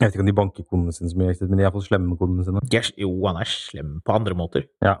 Jeg vet ikke om de banker kundene sine så mye, men de har fått slemme med kundene sine. Jo, han er slem på andre måter.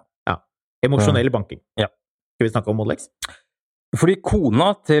 Ja. Emosjonell banking. Ja. Skal vi snakke om Model X? Fordi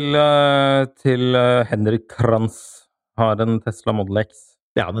kona til Henrik Kranz har en Tesla Model X.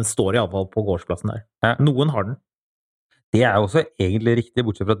 Ja, den står i alle fall på gårdsplassen der. Ja. Noen har den. Det er jo også egentlig riktig,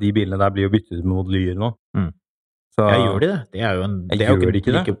 bortsett fra at de bilene der blir jo byttet ut med Model Y nå. Så, Jeg gjør det. Det er jo en, det er jo Gjør de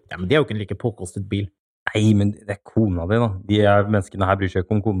ikke det? ja, men det er jo ikke en like påkostet bil. Nei, men det er kona di, da. Menneskene her bryr seg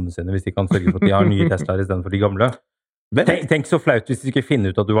ikke om konene sine hvis de kan sørge for at de har nye Teslaer istedenfor de gamle. Tenk så flaut hvis du skulle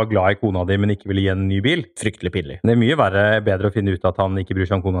finne ut at du var glad i kona di, men ikke ville gi en ny bil. Fryktelig pinlig. Det er mye bedre å finne ut at han ikke bryr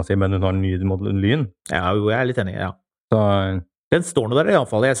seg om kona si, men hun har en ny Model Lyn. Ja, jo, jeg er litt enig, ja. Så Den står nå der i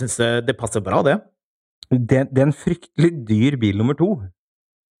alle fall. Jeg synes det passer bra, det. det er en fryktelig dyr bil nummer 2.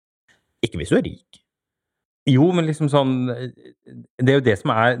 Ikke hvis du er rik. Jo, men liksom sånn det er jo det som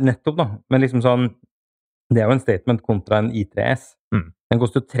er nettopp, da. Men liksom sånn det er jo en statement kontra en i3S. Den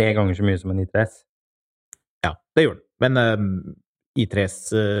koster 3 ganger så mye som en i3S. Ja, det gjør den. Men i3S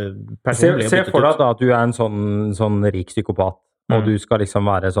personlig... Se for deg da at du er en sånn rik psykopat, og du skal liksom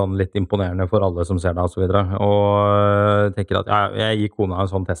være sånn litt imponerende for alle som ser deg og så videre, og tenker at jeg gir kona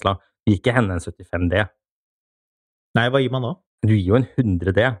en sånn Tesla. Du gir ikke henne en 75D. Nei, hva gir man da? Du gir jo en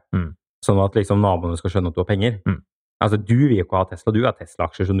 100D, sånn at liksom naboene skal skjønne at du har penger. Altså, du vil jo ikke ha Tesla, du har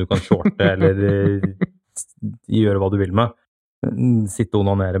Tesla-aksjer som du kan shorte, eller gjøre hva du vil med. Sitte og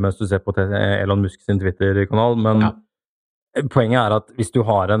onanere mens du ser på Elon Musk sin Twitter-kanal, men poenget er at hvis du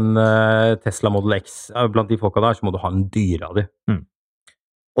har en Tesla Model X blant de folka der, så må du ha en dyre av de.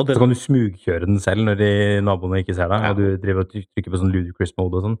 Og så kan du smugkjøre den selv når naboene ikke ser deg, og du driver og trykker på sånn ludicrous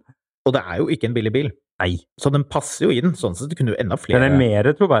mode og sånn. Og det er jo ikke en billig bil. Nei. Så den passer jo inn, sånn at du kunne jo enda flere... Den er mer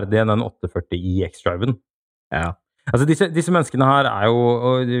troverdig enn den 840 i X-Driven. Ja. Altså disse menneskene her er jo...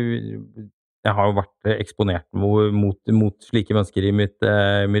 Jeg har jo vært eksponert mot slike mennesker i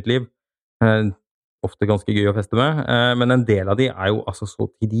mitt liv. Ofte ganske gøy å feste med. Men en del av de er jo altså så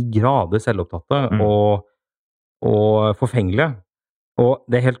til de grader selvopptatte og forfengelige. Og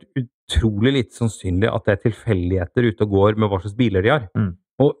det er helt utrolig litt sannsynlig at det er tilfeldigheter ute og går med hva slags biler de har.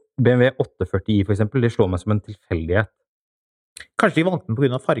 Og BMW 840i for eksempel, det slår meg som en tilfeldighet. Kanskje de valgte den på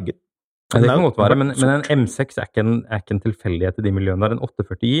grunn av fargen? Det kan godt være, men en M6 er ikke en tilfeldighet i de miljøene der. En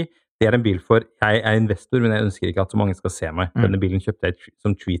 840i, det er en bil for, jeg er investor, men jeg ønsker ikke at så mange skal se meg. Denne bilen kjøpte jeg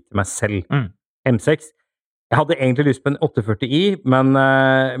som treat til meg selv. M6, jeg hadde egentlig lyst på en 840i,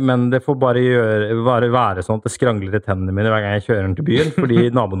 men det får bare være sånn at det skrangler i tennene mine hver gang jeg kjører den til byen, fordi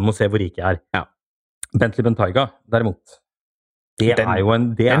naboen må se hvor rik jeg er. Ja. Bentley Bentayga, derimot, det er jo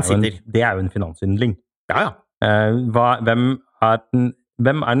en finansyndling. Ja, ja. Hvem er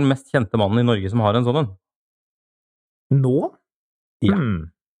den mest kjente mannen i Norge som har en sånn en? Nå? Ja.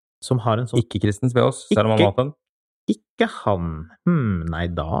 Som har en sånn... Ikke Kristen Sveås, selv om han har hatt den. Ikke han. Nei,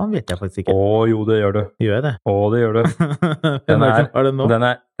 da vet jeg faktisk ikke. Jo, det gjør du. Gjør jeg det? Det gjør du. Den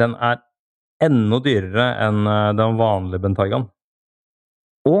er enda dyrere enn den vanlige Bentaygaen.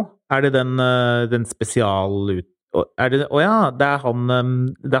 Er det den spesial ja, det er han,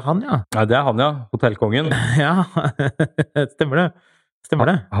 ja. Ja, det er han, ja. Hotellkongen. Ja, stemmer det.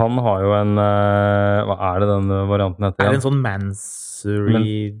 Han har jo en, hva er det den varianten heter? Er det en sånn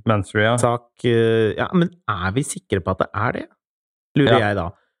Mansory-sak? Ja, men er vi sikre på at det er det? Lurer jeg da.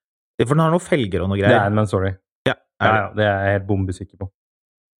 For den har noen felger og noe greier. Det er en Mansory. Ja, det er jeg helt bombesikker på.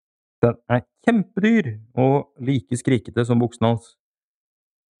 Den er kjempedyr, og like skrikete som buksen hans.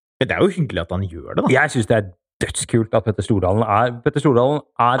 Men det er jo hyggelig at han gjør det, da. Jeg synes det er dødskult at Petter Stordalen er...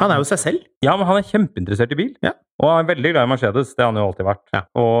 Han er jo seg selv. Ja, men han er kjempeinteressert i bil. Ja. Og han er veldig glad i Mercedes, det har han jo alltid vært. Ja.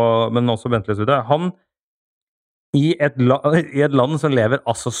 Men også Bentley videre. Han, i et land som lever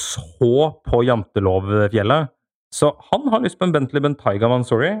altså så på jantelovfjellet, så han har lyst på en Bentley Bentayga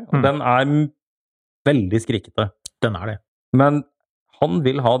Mansory, og den er veldig skrikete. Den er det. Men han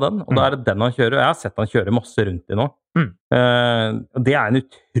vil ha den, og da er det den han kjører, og jeg har sett han kjøre masse rundt i nå. Det er en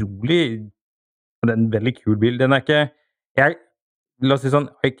utrolig... Det er en veldig kul bil. Den er ikke... La oss si sånn,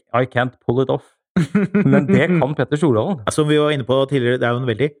 I can't pull it off. Men det kan Petter Stordalen. Som vi var inne på tidligere, det er jo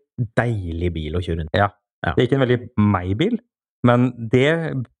en veldig deilig bil å kjøre rundt. Ja. Det er ikke en veldig meg-bil, men det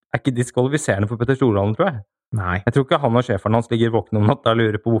er ikke diskvalifiserende for Petter Stordalen, tror jeg. Nei. Jeg tror ikke han og sjefen hans ligger våkne om natta og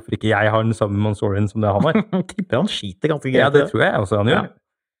lurer på hvorfor ikke jeg har den samme Mansoryen som det han har. Tipper han skiter ganske greit. Ja, det tror jeg også han gjør. Ja.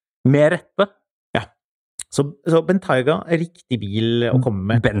 Med rette. Ja. Så Bentayga er riktig bil å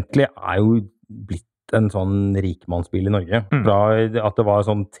komme med. Bentley er jo blitt en sånn rikmannsbil i Norge. Fra at det var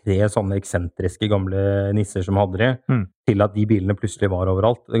sånn 3 sånne eksentriske gamle nisser som hadde det, til at de bilene plutselig var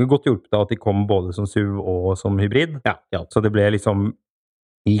overalt. Det har godt hjulpet at de kom både som SUV og som hybrid. Ja. Så det ble liksom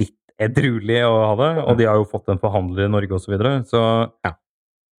litt edruelig å ha det, og de har jo fått en forhandler i Norge og så videre. Så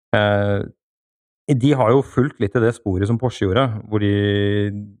de har jo fulgt litt i det sporet som Porsche gjorde, hvor de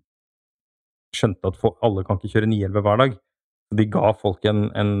skjønte at alle kan ikke kjøre 911 hver dag. De ga folk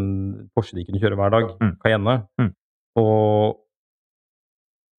en Porsche de kunne kjøre hver dag, Cayenne. Og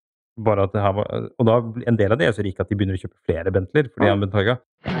bare at det her var... Og da, en del av det er så rik at de begynner å kjøpe flere Bentleyer, fordi han Bentayga.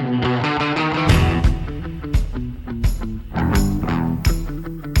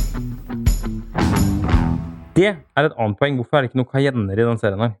 Det et annet poeng. Hvorfor det ikke noen Cayenner i den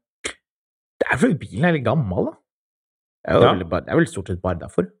serien her? Det fordi bilen litt gammel, da. Det vel stort sett bare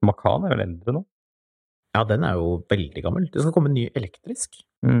derfor. Macan vel eldre nå? Ja, den jo veldig gammel. Det skal komme en ny elektrisk.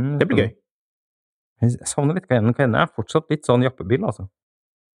 Det blir gøy. Jeg savner litt Cayenne. Cayenne fortsatt litt sånn jappebil, altså.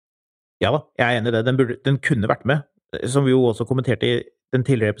 Ja da, jeg enig i det. Den kunne vært med. Som vi jo også kommenterte i den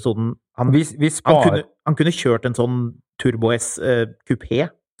tidligere episoden. Han kunne kjørt en sånn Turbo S Coupé.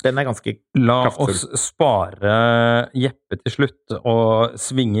 Den ganske kraftfull. La oss spare Jeppe til slutt og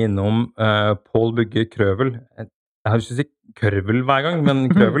svinge innom Paul Bugge Krøvel. Jeg har ikke si Krøvel hver gang, men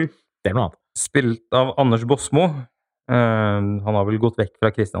Krøvel. Det noe annet. Spilt av Anders Bosmo. Han har vel gått vekk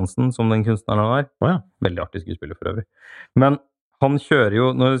fra Kristiansen som den kunstneren han ja. Veldig artig skuespiller for øvrig. Men han kjører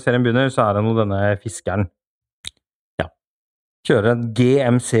jo, når serien begynner, så det nå denne fiskeren. Ja. Kjører en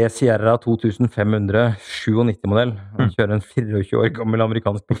GMC Sierra 2500 97-modell. Han kjører en 24 år gammel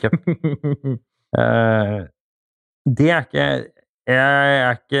amerikansk pickup. Det ikke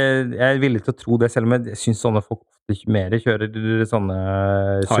jeg villig til å tro det, selv om jeg synes sånne folk ofte mer kjører sånne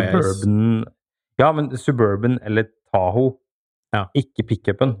Suburban. Ja, men Suburban eller Tahoe. Ja. Ikke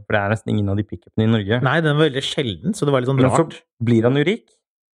pickupen, for det nesten ingen av de pickupene i Norge. Nei, den var veldig sjelden, så det var litt sånn rart. Men så blir han jo rik.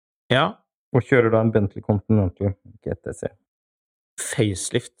 Ja. Og kjører da en Bentley Continental GTC.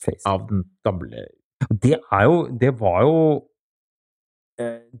 Facelift av den gamle. Det jo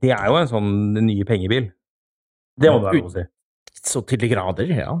en sånn nye pengebil. Det må det være å si. Så til de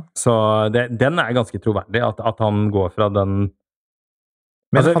grader, ja. Så den ganske troverdig, at han går fra den...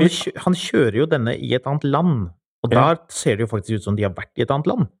 Men altså, han kjører jo denne i et annet land. Og da ser det jo faktisk ut som de har vært i et annet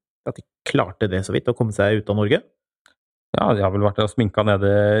land. At de klarte det så vidt, å komme seg ut av Norge. Ja, de har vel vært og sminka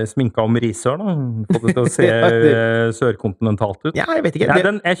om Risør, da. Fått det til å se sørkontinentalt ut. Ja, jeg vet ikke.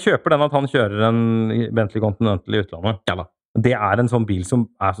 Jeg kjøper den at han kjører en Bentley Continental i utlandet. Ja da. Det en sånn bil som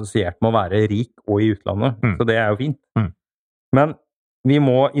assosiert med å være rik og i utlandet. Så det jo fint. Men vi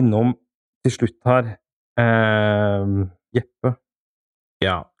må innom til slutt her Jeppe.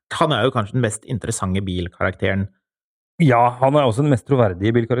 Ja. Han jo kanskje den mest interessante bilkarakteren. Ja, han også den mest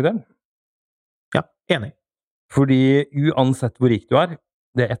troverdige bilkarakteren. Ja, enig. Fordi uansett hvor rik du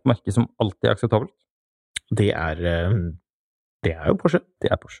det et merke som alltid akseptabelt. Det jo Porsche.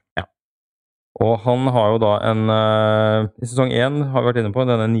 Det Porsche. Ja. Og han har jo da i sesong 1 har vi vært inne på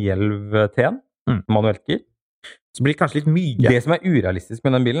denne 911 T-en, manuelt gir. Så blir det kanskje litt mye. Det som urealistisk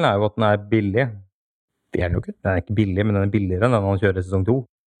med den bilen jo at den billig. Det den jo ikke. Den ikke billig, men den billigere enn den han kjører i sesong 2.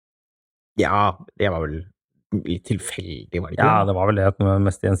 Ja, det var vel litt tilfeldig, var det ikke? Ja, det var vel det at den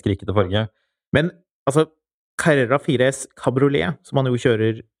mest i en skrikete farge. Men, altså, Carrera 4S Cabriolet, som han jo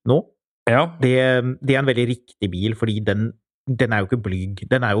kjører nå, det en veldig riktig bil, fordi den jo ikke blyg.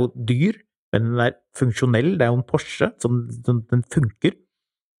 Den jo dyr, men den funksjonell. Det jo en Porsche, den funker.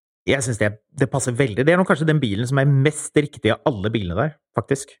 Jeg synes det passer veldig. Det nok kanskje den bilen som mest riktig av alle bilene der,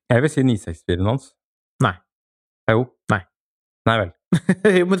 faktisk. Jeg vil si 964-en hans. Nei. Jo. Nei. Nei vel.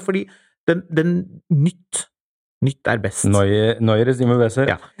 Jo, men fordi den nytt best. Neuere Simen Weser.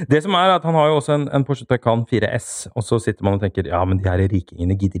 Ja. Det som at han har jo også en Porsche Taycan 4S, og så sitter man og tenker, ja, men de her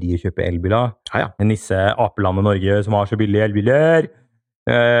rikingene gidder de å kjøpe elbiler? Ja. En nisse apelandet Norge som har så billige elbiler.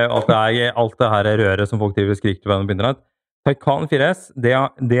 Alt det her røret som folk driver og skriker til hverandre på internett. Taycan 4S, det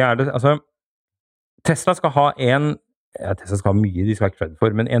altså, Tesla skal ha Tesla skal ha mye de skal ha cred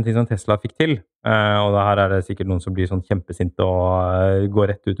for, men en ting som Tesla fikk til, og det her det sikkert noen som blir sånn kjempesinte og går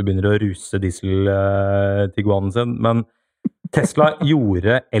rett ut og begynner å ruse diesel Tiguanen sin, men Tesla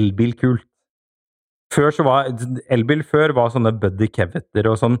gjorde elbil kult. Elbil før var sånne Buddy Kevetter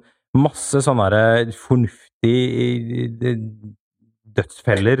og sånn masse sånne fornuftig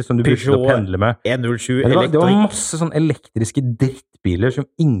dødsfeller som du brukte å pendle med. 107 det var masse sånn elektriske drittbiler som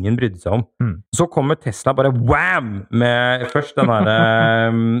ingen brydde seg om. Så kommer Tesla bare wham! Med først den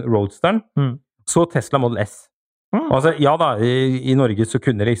her Roadsteren, så Tesla Model S. Altså, ja da, i Norge så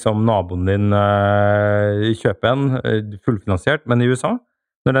kunne liksom naboen din kjøpe en fullfinansiert, men i USA,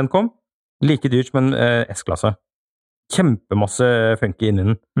 når den kom, like dyrt som en S-klasse. Kjempemasse funky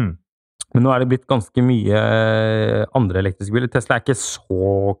inni den. Men nå det blitt ganske mye andre elektriske biler. Tesla ikke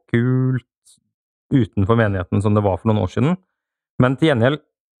så kult utenfor menigheten som det var for noen år siden. Men til gjengjeld,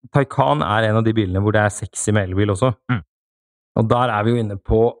 Taycan en av de bilene hvor det sexy med elbil også. Og der vi jo inne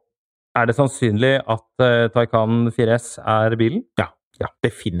på, det sannsynlig at Taycan 4S bilen? Ja,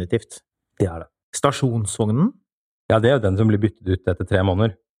 definitivt. Det det. Stasjonsvognen? Ja, det jo den som blir byttet ut etter 3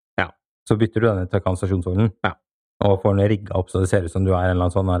 måneder. Ja. Så bytter du denne Taycan stasjonsvognen. Ja. Og får den rigget opp så det ser ut som du en eller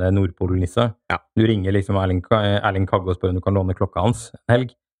annen sånn Nordpol-nisse. Ja. Du ringer liksom Erling Kagge og spør om du kan låne klokka hans en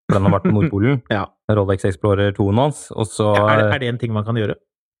helg, for den har vært på Nordpolen. Ja. Rolex Explorer 2-en hans, og så... Ja, det en ting man kan gjøre?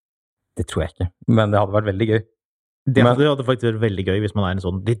 Det tror jeg ikke, men det hadde vært veldig gøy. Det hadde faktisk vært veldig gøy hvis man en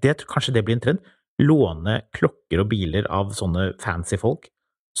sånn, kanskje det blir en trend, låne klokker og biler av sånne fancy folk.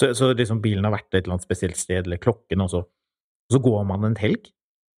 Så liksom bilen har vært et eller annet spesielt sted, eller klokken, og så går man en helg.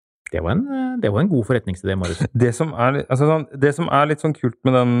 Det var en god forretningsidé, Marius. Det som er litt sånn kult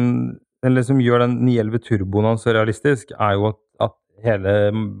med den, eller som gjør den 911 Turboen så realistisk, er jo at hele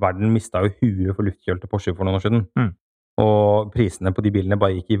verden mistet jo huet for luftkjølte Porsche for noen år siden. Og prisene på de bilene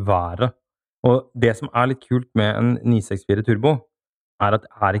bare gikk i været. Og det som er litt kult med en 964 Turbo, er at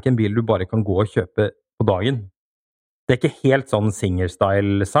det er ikke en bil du bare kan gå og kjøpe på dagen. Det er ikke helt sånn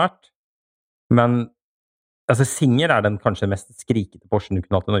Singer-style-sært, men altså Singer er den kanskje mest skrikete Porschen du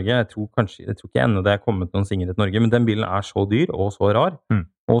kunne hatt i Norge. Jeg tror ikke ennå det er kommet noen Singer til Norge, men den bilen er så dyr og så rar,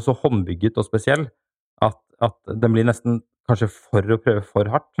 og så håndbygget og spesiell, at den blir nesten kanskje for å prøve for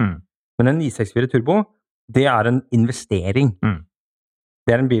hardt. Men en 964 Turbo, det er en investering.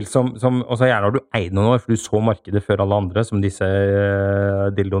 Det er en bil som også gjerne har du eid noen år, for du så markedet før alle andre, som disse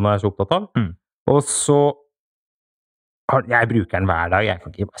dildoene er så opptatt av. Og så jeg bruker den hver dag, jeg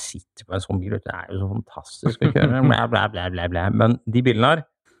kan ikke bare sitte på en sånn bil, det er jo så fantastisk å kjøre, bla, bla, bla, bla, bla. Men de bilene her,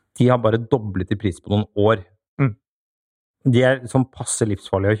 de har bare doblet i pris på noen år. De er sånn passe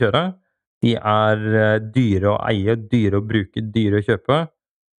livsfarlige å kjøre, de er dyre å eie, dyre å bruke, dyre å kjøpe,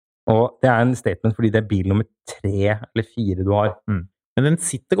 og det er en statement fordi det er bil nummer 3 eller 4 du har. Men den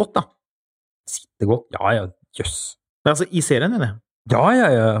sitter godt da. Sitter godt? Ja, jøss. Altså, i serien er det?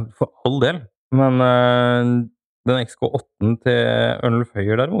 Ja, for all del. Men den XK8 til Ørnulf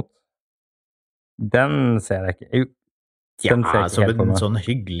Høyer derimot, den ser jeg ikke. Den ser jeg ikke som en sånn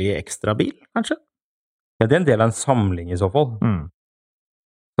hyggelig ekstra bil, kanskje? Ja, det er en del av en samling i så fall.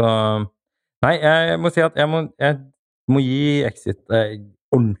 Så, nei, jeg må si at jeg må gi Exit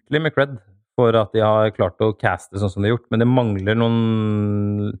ordentlig med cred for at de har klart å caste sånn som de har gjort, men det mangler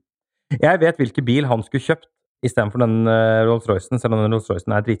noen... Jeg vet hvilken bil han skulle kjøpt i stedet for den Rolls-Roycen, selv om den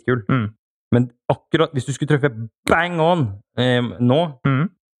Rolls-Roycen er dritkul. Men akkurat, hvis du skulle treffe bang on nå,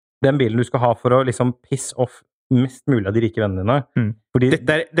 den bilen du skal ha for å liksom piss off mest mulig av de rike vennene dine. Fordi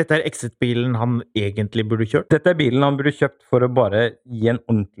dette er Exit-bilen han egentlig burde kjørt? Dette er bilen han burde kjøpt for å bare gi en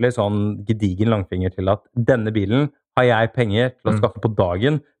ordentlig sånn gedigen langfinger til at denne bilen har jeg penger til å skaffe på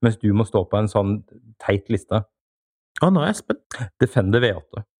dagen, mens du må stå på en sånn teit liste. Nå er jeg spent. Defender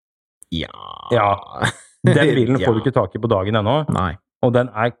V8. Ja. Den bilen får du ikke tak i på dagen ennå. Nei. Og den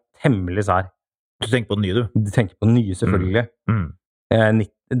er temmelig sær. Du tenker på den nye, du? Du tenker på den nye, selvfølgelig.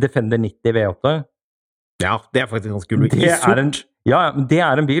 Defender 90 V8. Ja, det er faktisk ganske kult. Det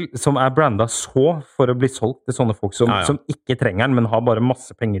er en bil som er brandet så for å bli solgt til sånne folk som ikke trenger den, men har bare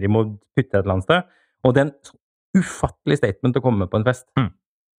masse penger de må putte et eller annet sted. Og det er en ufattelig statement å komme på en fest.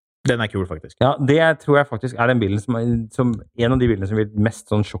 Den er kul, faktisk. Ja, det tror jeg faktisk er den bilen som en av de bilene som vil mest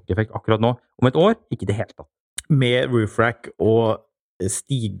sånn sjokkeffekt akkurat nå. Om et år, ikke det helt tatt. Med roof-rack og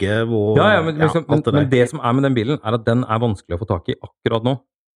stige og... Men det som er med den bilen, er at den er vanskelig å få tak i akkurat nå.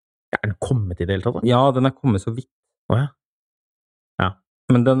 Er den kommet i det hele tatt, da? Ja, den er kommet så vidt. Ja.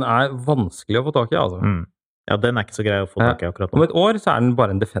 Men den er vanskelig å få tak i, altså. Ja, den er ikke så grei å få tak i akkurat nå. Om et år så er den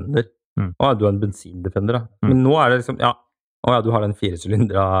bare en Defender. Du har en bensindefender, da. Men nå er det liksom, du har den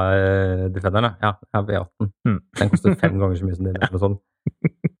 4-sylindra Defenderen, ja, V18. Den koster 5 ganger så mye som din, eller sånn.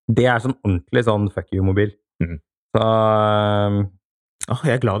 Det er sånn ordentlig sånn fuck you-mobil. Så...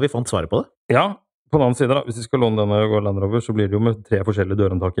 jeg er glad vi fant svaret på det. Ja, på den annen side da, hvis vi skal låne denne og gå Land Rover, så blir det jo med 3 forskjellige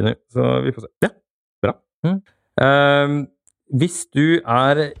dørhåndtak inni, så vi får se. Ja, bra. Hvis du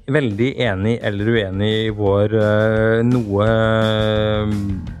er veldig enig eller uenig i vår noe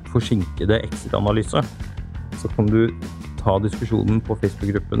forsinkede exit-analyse, så kan du ta diskusjonen på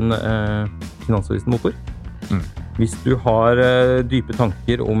Facebook-gruppen Finansavisen Motor. Hvis du har dype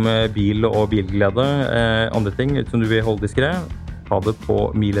tanker om bil og bilglede, andre ting som du vil holde diskret, ta det på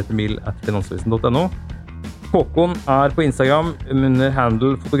miletermil@finansavisen.no. Håkon er på Instagram under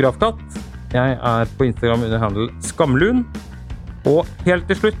handle fotografkatt. Jeg er på Instagram under handle skamlun. Og helt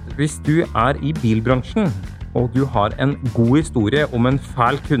til slutt, hvis du er i bilbransjen, og du har en god historie om en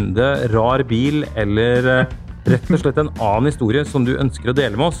fæl kunde, rar bil, eller rett og slett en annen historie som du ønsker å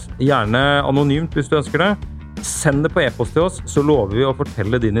dele med oss, gjerne anonymt hvis du ønsker det, send det på e-post til oss, så lover vi å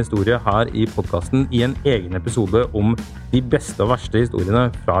fortelle din historie her i podcasten i en egen episode om de beste og verste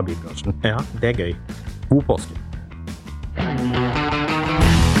historiene fra bilbransjen. Ja, det er gøy. God påske.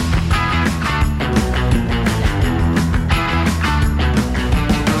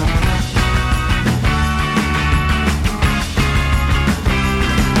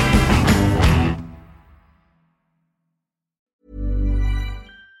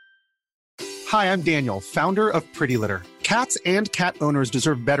 Hi, I'm Daniel, founder of Pretty Litter. Cats and cat owners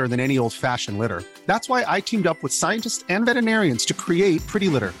deserve better than any old-fashioned litter. That's why I teamed up with scientists and veterinarians to create Pretty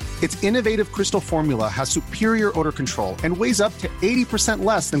Litter. Its innovative crystal formula has superior odor control and weighs up to 80%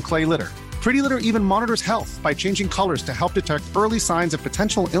 less than clay litter. Pretty Litter even monitors health by changing colors to help detect early signs of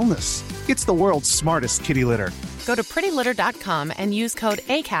potential illness. It's the world's smartest kitty litter. Go to prettylitter.com and use code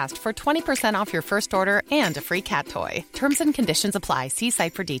ACAST for 20% off your first order and a free cat toy. Terms and conditions apply. See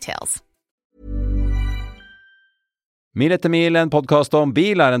site for details. Mil etter mil, en podcast om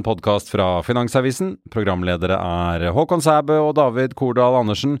bil, en podcast fra Finansavisen. Programledere Håkon Sæbø og David Kordal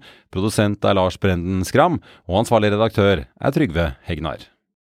Andersen. Produsent Lars Brenden Skram, og ansvarlig redaktør Trygve Hegnar.